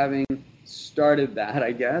proud of having started that,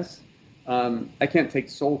 I guess. I can't take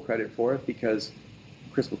sole credit for it because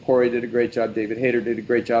Chris McQuarrie did a great job, David Hayter did a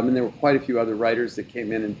great job, and there were quite a few other writers that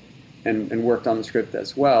came in and worked on the script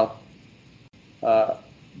as well.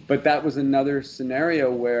 But that was another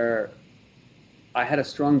scenario where I had a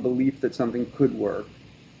strong belief that something could work.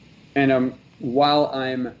 And while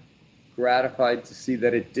I'm gratified to see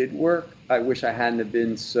that it did work, I wish I hadn't have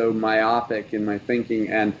been so myopic in my thinking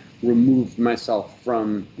and removed myself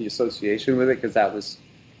from the association with it, because that was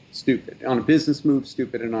stupid. On a business move,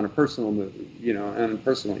 stupid, and on a personal move, and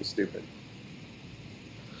personally stupid.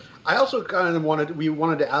 I also kind of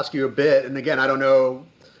wanted to ask you a bit, and again, I don't know,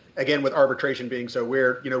 again, with arbitration being so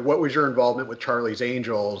weird, what was your involvement with Charlie's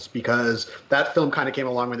Angels? Because that film kind of came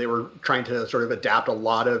along when they were trying to sort of adapt a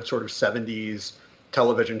lot of sort of 70s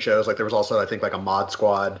television shows. Like there was also, I think, like a Mod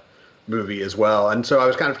Squad movie as well. And so I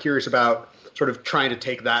was kind of curious about sort of trying to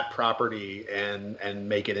take that property and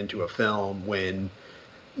make it into a film when,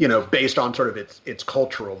 based on sort of its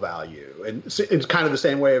cultural value. And it's kind of the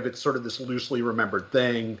same way of it's sort of this loosely remembered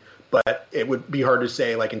thing, but it would be hard to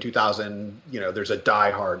say like in 2000, there's a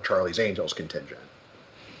diehard Charlie's Angels contingent.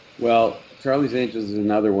 Well, Charlie's Angels is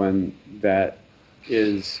another one that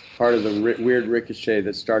is part of the weird ricochet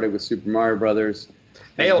that started with Super Mario Brothers.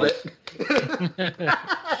 Nailed it.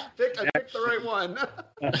 I picked the right one.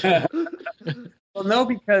 Well, no,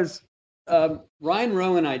 because Ryan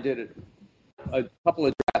Rowe and I did a couple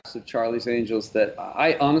of drafts of Charlie's Angels that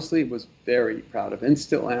I honestly was very proud of and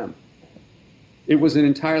still am. It was an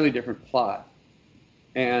entirely different plot,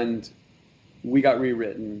 and we got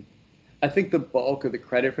rewritten. I think the bulk of the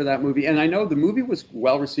credit for that movie, and I know the movie was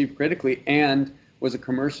well received critically and was a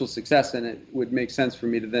commercial success, and it would make sense for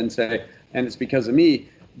me to then say, and it's because of me,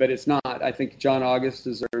 but it's not. I think John August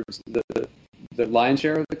deserves the lion's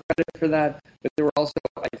share of the credit for that, but there were also,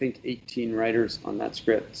 I think, 18 writers on that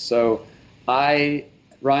script. So Ryan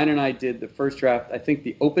and I did the first draft. I think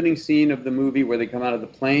the opening scene of the movie where they come out of the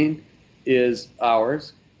plane is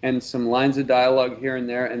ours, and some lines of dialogue here and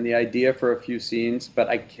there, and the idea for a few scenes, but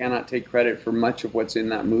I cannot take credit for much of what's in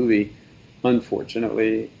that movie.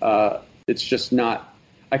 unfortunately. It's just not.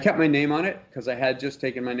 I kept my name on it because I had just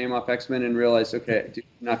taken my name off X-Men and realized, okay, I'm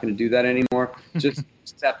not going to do that anymore. Just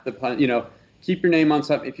accept the pun, keep your name on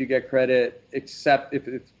something if you get credit. Accept if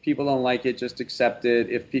people don't like it, just accept it.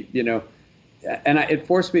 It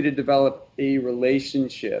forced me to develop a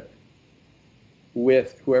relationship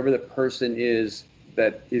with whoever the person is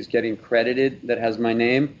that is getting credited, that has my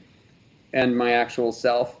name, and my actual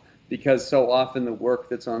self, because so often the work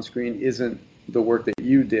that's on screen isn't the work that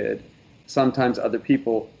you did. Sometimes other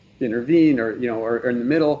people intervene or are in the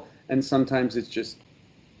middle, and sometimes it's just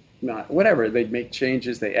not, whatever. They make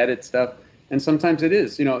changes, they edit stuff, and sometimes it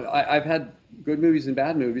is. I've had good movies and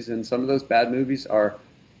bad movies, and some of those bad movies are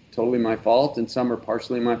totally my fault, and some are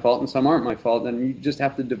partially my fault, and some aren't my fault, and you just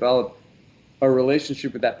have to develop a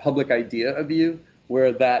relationship with that public idea of you,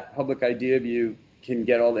 where that public idea of you can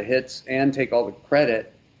get all the hits and take all the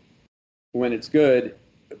credit when it's good,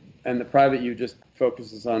 and the private you just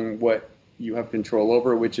focuses on what you have control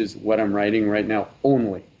over, which is what I'm writing right now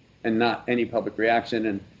only, and not any public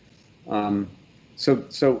reaction. And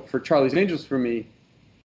so for Charlie's Angels, for me,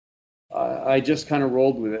 I just kind of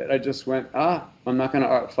rolled with it. I just went, I'm not going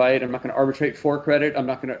to fight. I'm not going to arbitrate for credit. I'm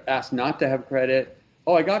not going to ask not to have credit.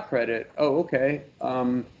 Oh, I got credit. Oh, okay.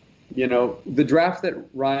 The draft that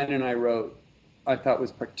Ryan and I wrote, I thought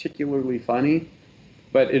was particularly funny,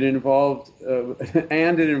 but it involved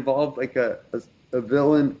like a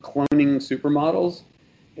villain cloning supermodels,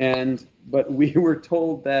 but we were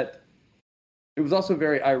told that it was also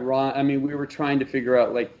very ironic. I mean, we were trying to figure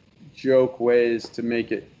out like joke ways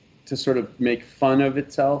to sort of make fun of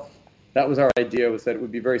itself. That was our idea, was that it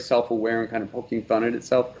would be very self-aware and kind of poking fun at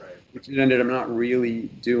itself, which it ended up not really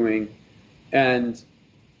doing. And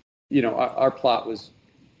our plot was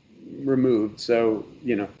removed, so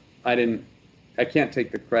I can't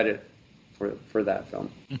take the credit for that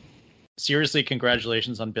film. Seriously,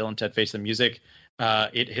 congratulations on Bill and Ted Face the Music.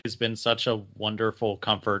 It has been such a wonderful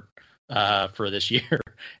comfort for this year,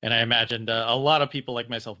 and I imagined a lot of people like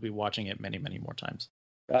myself will be watching it many, many more times.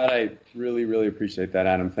 God, I really, really appreciate that,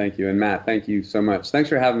 Adam. Thank you. And Matt, thank you so much. Thanks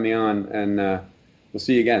for having me on, and we'll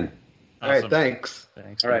see you again. Awesome. All right, thanks.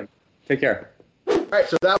 Thanks. All right, take care. All right,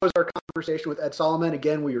 so that was our conversation with Ed Solomon.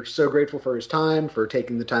 Again, we are so grateful for his time, for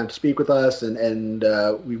taking the time to speak with us, and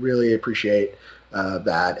we really appreciate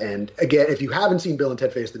that. And again, if you haven't seen Bill and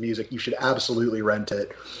Ted Face the Music, you should absolutely rent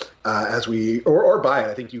it or buy it.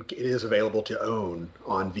 I think it is available to own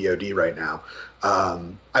on VOD right now.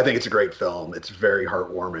 I think it's a great film. It's very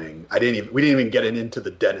heartwarming. We didn't even get into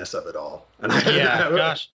the Dennis of it all. And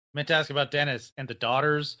gosh, meant to ask about Dennis and the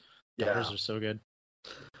daughters. Daughters are so good.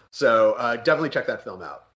 So definitely check that film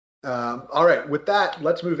out. All right, with that,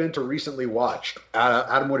 let's move into recently watched.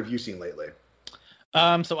 Adam, what have you seen lately?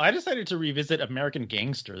 So I decided to revisit American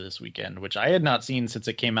Gangster this weekend, which I had not seen since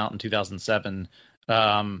it came out in 2007.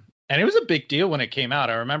 And it was a big deal when it came out.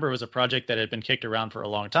 I remember it was a project that had been kicked around for a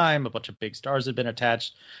long time. A bunch of big stars had been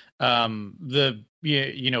attached. The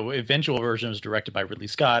eventual version was directed by Ridley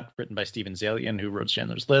Scott, written by Steven Zaillian, who wrote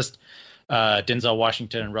Chandler's List, Denzel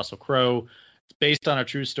Washington and Russell Crowe. It's based on a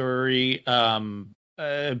true story.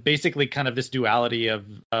 Basically kind of this duality of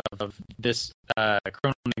this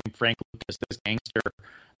criminal named Frank Lucas, this gangster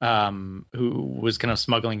who was kind of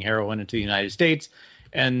smuggling heroin into the United States,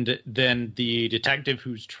 and then the detective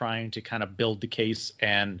who's trying to kind of build the case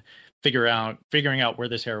and figuring out where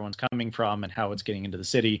this heroin's coming from and how it's getting into the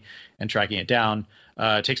city and tracking it down.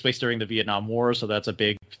 It takes place during the Vietnam War, so that's a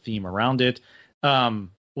big theme around it. When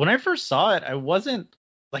I first saw it, I wasn't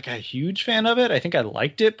like a huge fan of it. I think I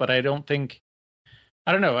liked it, but I don't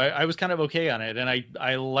know. I was kind of okay on it, and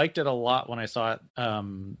I liked it a lot when I saw it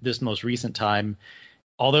this most recent time.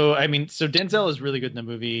 Although, I mean, so Denzel is really good in the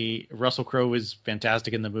movie. Russell Crowe is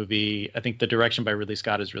fantastic in the movie. I think the direction by Ridley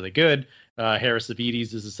Scott is really good. Harris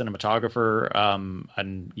Savides is a cinematographer,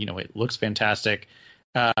 and it looks fantastic.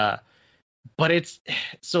 But it's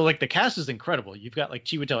so like the cast is incredible. You've got like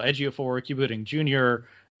Chiwetel Ejiofor, Cuba Gooding Jr.,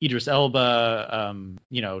 Idris Elba,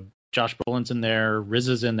 Josh Brolin's in there,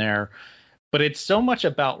 RZA's in there. But it's so much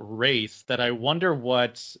about race that I wonder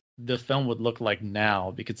what the film would look like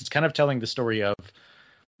now, because it's kind of telling the story of,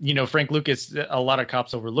 Frank Lucas. A lot of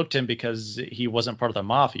cops overlooked him because he wasn't part of the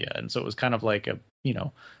mafia. And so it was kind of like a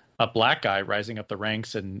black guy rising up the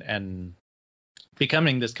ranks and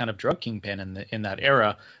becoming this kind of drug kingpin in that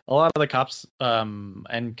era. A lot of the cops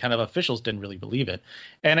and kind of officials didn't really believe it.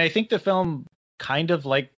 And I think the film kind of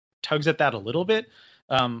like tugs at that a little bit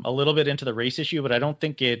into the race issue, but I don't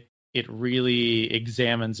think it really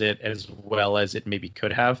examines it as well as it maybe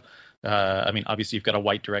could have. I mean, obviously you've got a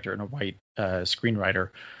white director and a white screenwriter,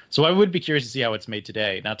 So I would be curious to see how it's made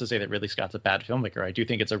today. Not to say that Ridley Scott's a bad filmmaker. I do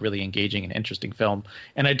think it's a really engaging and interesting film.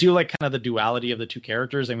 And I do like kind of the duality of the two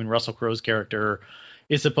characters. I mean, Russell Crowe's character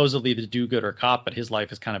is supposedly the do-gooder cop, but his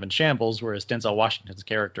life is kind of in shambles, whereas Denzel Washington's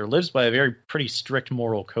character lives by a very pretty strict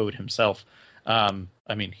moral code himself. I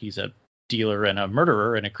mean, he's a dealer and a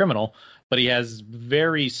murderer and a criminal, but he has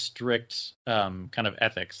very strict kind of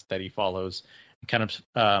ethics that he follows. Kind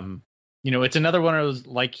of, it's another one of those,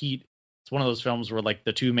 like Heat. It's one of those films where like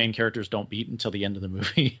the two main characters don't meet until the end of the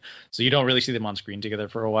movie, so you don't really see them on screen together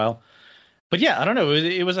for a while. But yeah, I don't know.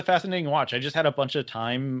 It was a fascinating watch. I just had a bunch of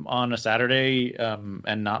time on a Saturday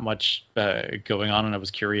and not much going on, and I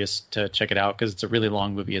was curious to check it out because it's a really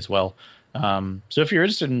long movie as well. So if you're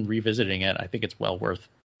interested in revisiting it, I think it's well worth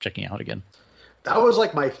checking out again. That was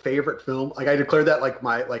like my favorite film. Like I declared that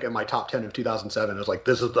in my top 10 of 2007. It was like,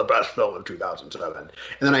 this is the best film of 2007. And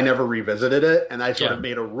then I never revisited it, and I sort of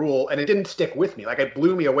made a rule, and it didn't stick with me. Like it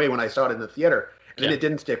blew me away when I saw it in the theater, and then it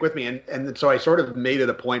didn't stick with me. And so I sort of made it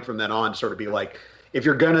a point from then on to sort of be like, if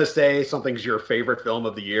you're gonna say something's your favorite film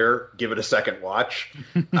of the year, give it a second watch.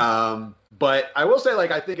 But I will say, like,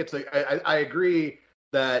 I think I agree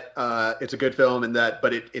that it's a good film, and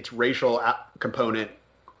but its racial component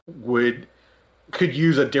could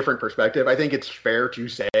use a different perspective. I think it's fair to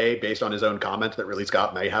say, based on his own comments, that Ridley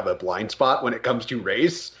Scott may have a blind spot when it comes to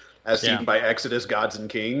race, as seen by Exodus, Gods and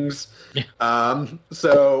Kings. Yeah.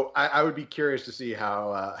 So I would be curious to see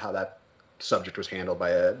how that subject was handled by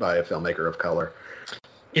a filmmaker of color.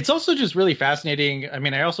 It's also just really fascinating. I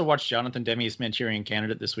mean, I also watched Jonathan Demme's Manchurian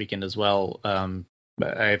Candidate this weekend as well.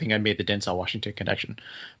 I think I made the Denzel Washington connection.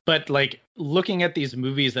 But like looking at these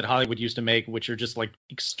movies that Hollywood used to make, which are just like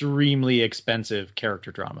extremely expensive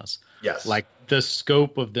character dramas. Yes. Like the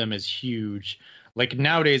scope of them is huge. Like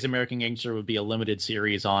nowadays, American Gangster would be a limited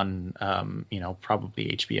series on,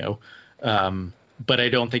 probably HBO. But I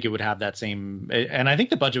don't think it would have that same. And I think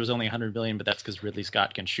the budget was only $100 million, but that's because Ridley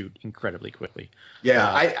Scott can shoot incredibly quickly.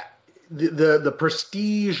 Yeah, the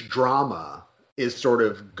prestige drama is sort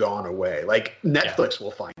of gone away. Like Netflix will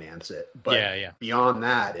finance it, but beyond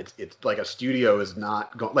that, it's like a studio is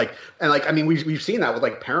not going I mean, we've seen that with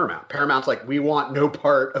like Paramount. Paramount's like, we want no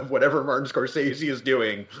part of whatever Martin Scorsese is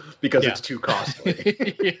doing because it's too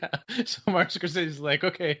costly. So Martin Scorsese's like,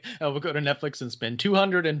 okay, we'll go to Netflix and spend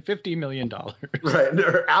 $250 million. Right.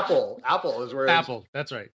 Or Apple is where Apple.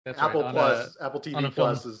 That's right. Apple Plus, Apple TV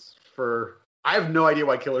Plus is for. I have no idea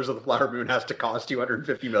why Killers of the Flower Moon has to cost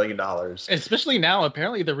 $250 million. Especially now,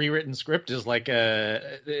 apparently the rewritten script is like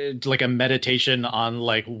a meditation on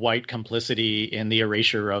like white complicity in the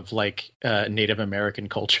erasure of like Native American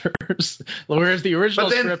cultures. Whereas the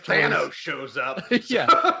original script Thanos shows up.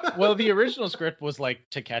 Yeah. Well, the original script was like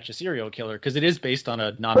To Catch a Serial Killer because it is based on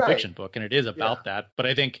a nonfiction book and it is about that. But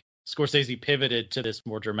I think Scorsese pivoted to this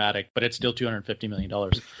more dramatic, but it's still $250 million.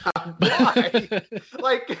 Why?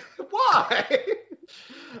 Like, why?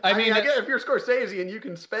 I mean, I guess if you're Scorsese and you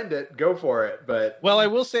can spend it, go for it. But I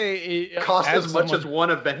will say it costs as much as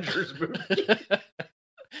one Avengers movie.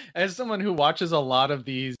 As someone who watches a lot of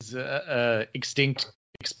these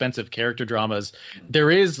expensive character dramas,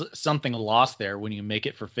 there is something lost there when you make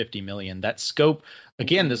it for $50 million. That scope,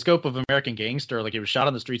 again, the scope of American Gangster, like it was shot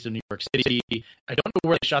on the streets of New York City. I don't know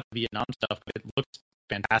where they shot the Vietnam stuff, but it looks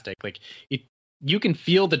fantastic. Like you can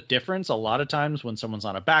feel the difference a lot of times when someone's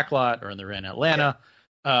on a backlot or they're in Atlanta.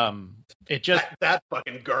 It just that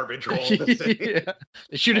fucking garbage hole. They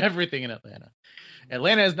shoot everything in Atlanta.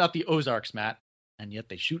 Atlanta is not the Ozarks, Matt. And yet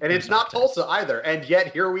they shoot. And it's not Tulsa either. And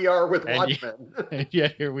yet here we are with Watchmen. And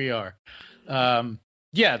yet here we are.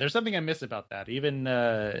 There's something I miss about that. Even,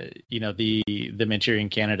 the Manchurian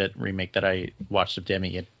Candidate remake that I watched of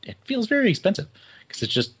Demi, it feels very expensive because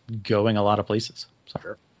it's just going a lot of places. So.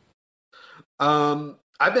 Sure.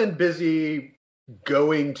 I've been busy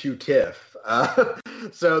going to TIFF.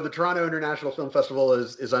 So the Toronto International Film Festival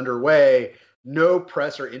is underway. No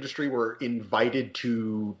press or industry were invited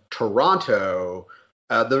to Toronto.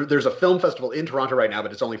 There's a film festival in Toronto right now,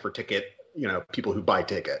 but it's only for people who buy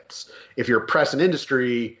tickets. If you're press and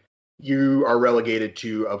industry, you are relegated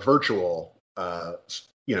to a virtual,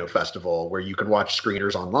 festival where you can watch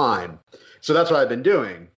screeners online. So that's what I've been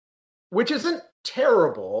doing, which isn't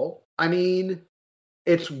terrible. I mean,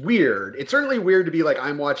 it's weird. It's certainly weird to be like,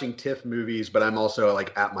 I'm watching TIFF movies, but I'm also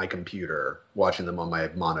like at my computer watching them on my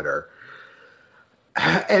monitor.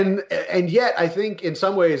 And yet I think in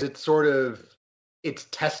some ways it's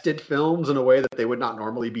tested films in a way that they would not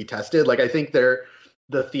normally be tested. Like I think the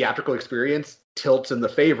theatrical experience tilts in the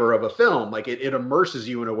favor of a film. Like it immerses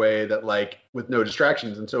you in a way that like with no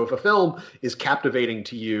distractions. And so if a film is captivating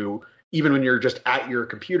to you, even when you're just at your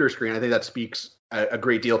computer screen, I think that speaks a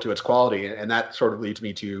great deal to its quality, and that sort of leads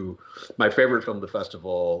me to my favorite film of the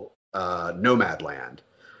festival, Nomadland,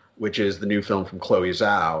 which is the new film from Chloe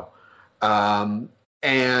Zhao.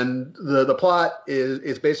 And the plot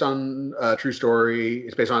is based on a true story.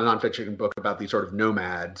 It's based on a nonfiction book about these sort of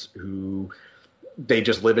nomads who they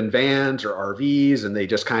just live in vans or RVs, and they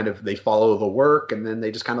just they follow the work, and then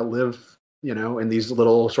they just kind of live, in these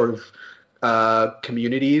little sort of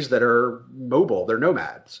communities that are mobile. They're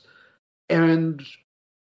nomads. And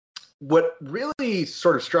what really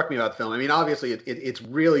sort of struck me about the film, I mean, obviously it's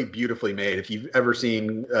really beautifully made. If you've ever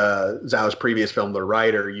seen Zhao's previous film, The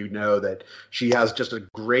Rider, you know that she has just a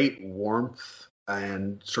great warmth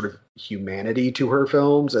and sort of humanity to her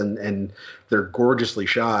films, and they're gorgeously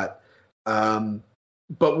shot.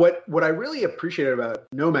 But what I really appreciated about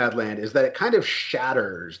Nomadland is that it kind of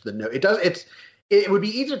shatters it would be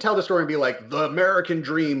easy to tell the story and be like, the American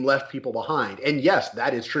dream left people behind. And yes,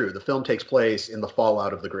 that is true. The film takes place in the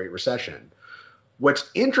fallout of the Great Recession.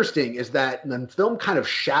 What's interesting is that the film kind of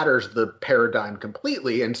shatters the paradigm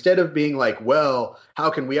completely. Instead of being like, well, how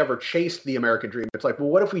can we ever chase the American dream? It's like, well,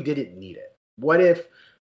 what if we didn't need it? What if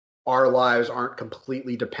our lives aren't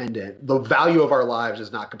completely dependent? The value of our lives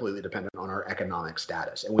is not completely dependent on our economic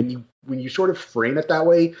status. And when you sort of frame it that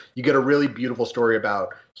way, you get a really beautiful story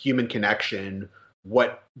about human connection,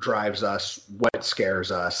 what drives us, what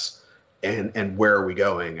scares us, and where are we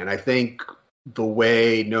going. And I think the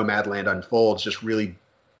way Nomadland unfolds just really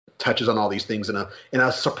touches on all these things in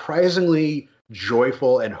a surprisingly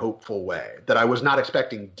joyful and hopeful way that I was not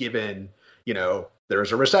expecting, given,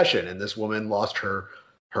 there's a recession and this woman lost her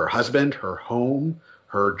husband, her home,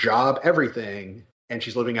 her job, everything, and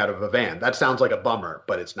she's living out of a van. That sounds like a bummer,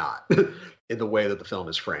 but it's not in the way that the film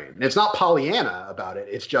is framed. And it's not Pollyanna about it.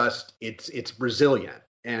 It's just, it's resilient.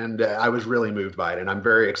 And I was really moved by it. And I'm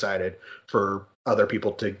very excited for other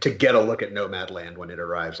people to get a look at Nomadland when it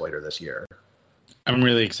arrives later this year. I'm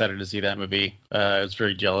really excited to see that movie. I was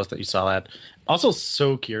very jealous that you saw that. Also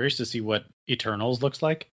so curious to see what Eternals looks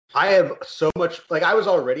like. I have so much, I was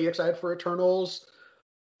already excited for Eternals.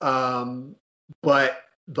 But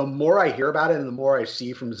the more I hear about it and the more I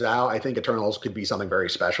see from Zhao, I think Eternals could be something very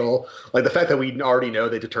special. Like the fact that we already know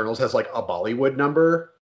that Eternals has a Bollywood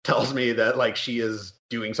number tells me that she is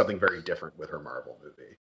doing something very different with her Marvel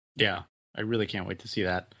movie. Yeah, I really can't wait to see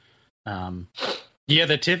that. Yeah,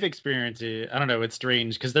 the TIFF experience, I don't know, it's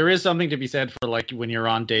strange because there is something to be said for when you're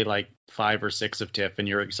on day 5 or 6 of TIFF and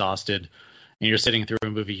you're exhausted and you're sitting through a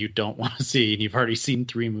movie you don't want to see and you've already seen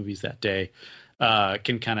 3 movies that day.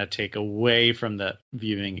 Can kind of take away from the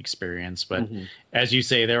viewing experience. But as you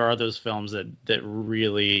say, there are those films that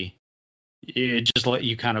really just let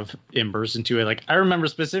you kind of immerse into it. I remember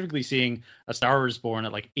specifically seeing A Star Wars Born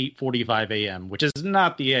at 8:45 a.m., which is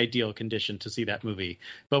not the ideal condition to see that movie,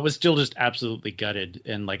 but was still just absolutely gutted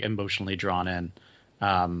and emotionally drawn in.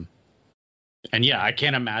 And yeah, I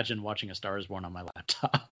can't imagine watching A Star Is Born on my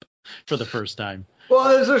laptop for the first time.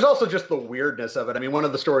 Well, there's also just the weirdness of it. I mean, one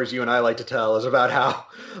of the stories you and I like to tell is about how,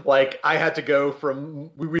 I had to go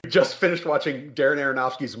we just finished watching Darren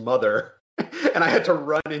Aronofsky's Mother, and I had to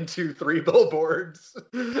run into 3 billboards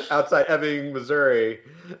outside Ebbing, Missouri.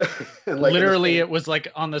 And literally, it was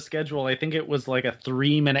on the schedule. I think it was a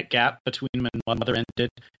 3-minute gap between when Mother ended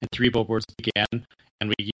and 3 billboards began.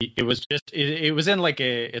 And it was in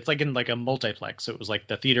a multiplex. So it was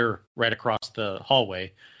the theater right across the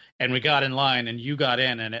hallway. And we got in line and you got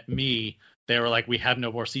in, and at me, they were like, we have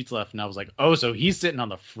no more seats left. And I was like, oh, so he's sitting on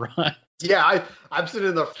the front. Yeah, I'm sitting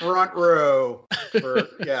in the front row.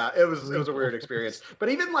 It was a weird experience. But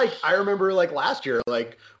even I remember last year,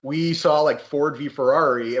 we saw Ford v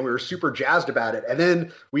Ferrari and we were super jazzed about it. And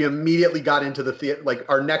then we immediately got into the theater.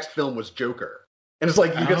 Our next film was Joker. And it's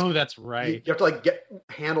that's right. You have to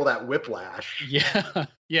handle that whiplash. Yeah.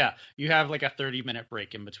 Yeah. You have a 30-minute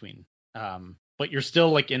break in between. But you're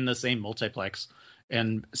still in the same multiplex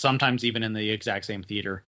and sometimes even in the exact same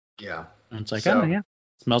theater. Yeah. And it's oh yeah,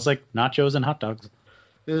 smells like nachos and hot dogs.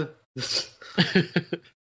 Yeah. So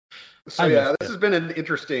yeah, this has been an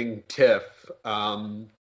interesting TIFF. And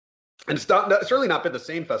it's certainly not been the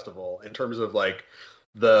same festival in terms of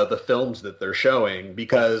the films that they're showing,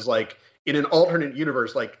 because in an alternate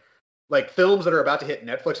universe, films that are about to hit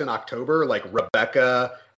Netflix in October,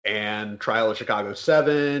 Rebecca and Trial of Chicago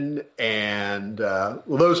 7, and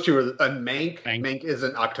those 2 are, and Mank. Mank is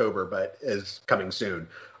in October, but is coming soon.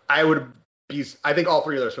 I think all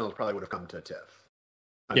 3 of those films probably would have come to TIFF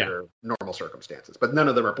under normal circumstances, but none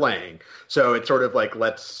of them are playing. So it's sort of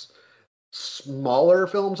lets smaller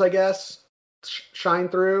films, I guess, shine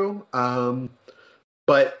through. But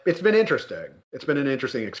But it's been interesting. It's been an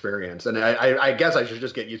interesting experience, and I guess I should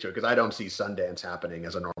just get used to it because I don't see Sundance happening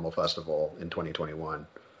as a normal festival in 2021.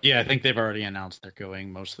 Yeah, I think they've already announced they're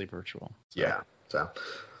going mostly virtual. So. Yeah, so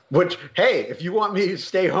which, hey, if you want me to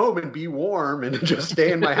stay home and be warm and just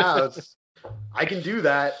stay in my house, I can do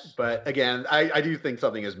that. But again, I do think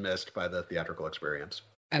something is missed by the theatrical experience.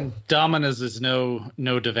 And Dominus is no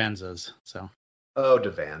Devanzas, so. Oh,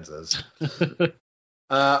 Devanzas.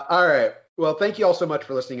 All right. Well, thank you all so much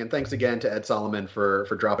for listening, and thanks again to Ed Solomon for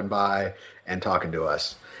dropping by and talking to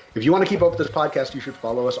us. If you want to keep up with this podcast, you should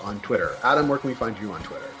follow us on Twitter. Adam, where can we find you on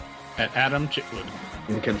Twitter? At Adam Chitwood.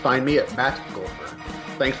 And you can find me at Matt Goldberg.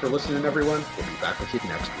 Thanks for listening, everyone. We'll be back with you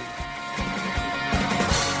next week.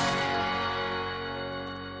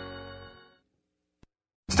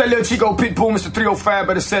 It's that little Chico Pitbull, Mr. 305,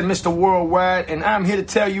 better said Mr. Worldwide, and I'm here to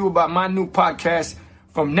tell you about my new podcast,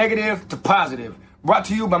 From Negative to Positive, brought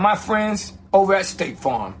to you by my friends over at State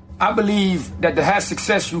Farm. I believe that to have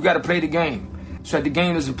success, you got to play the game, so that the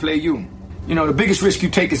game doesn't play you. You know, the biggest risk you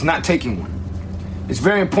take is not taking one. It's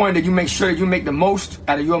very important that you make sure that you make the most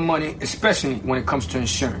out of your money, especially when it comes to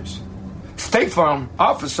insurance. State Farm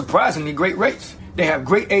offers surprisingly great rates. They have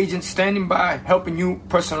great agents standing by helping you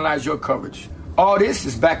personalize your coverage. All this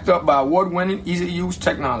is backed up by award-winning, easy-to-use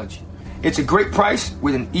technology. It's a great price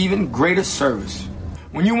with an even greater service.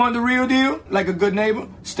 When you want the real deal, like a good neighbor,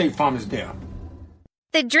 State Farm is there.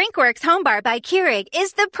 The DrinkWorks Home Bar by Keurig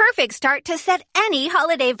is the perfect start to set any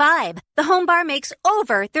holiday vibe. The Home Bar makes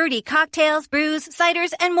over 30 cocktails, brews,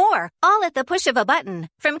 ciders, and more, all at the push of a button.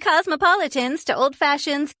 From cosmopolitans to old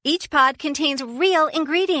fashions, each pod contains real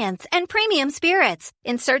ingredients and premium spirits.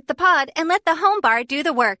 Insert the pod and let the Home Bar do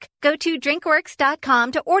the work. Go to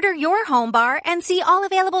drinkworks.com to order your Home Bar and see all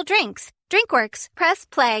available drinks. DrinkWorks, press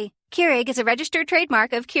play. Keurig is a registered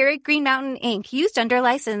trademark of Keurig Green Mountain Inc., used under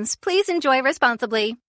license. Please enjoy responsibly.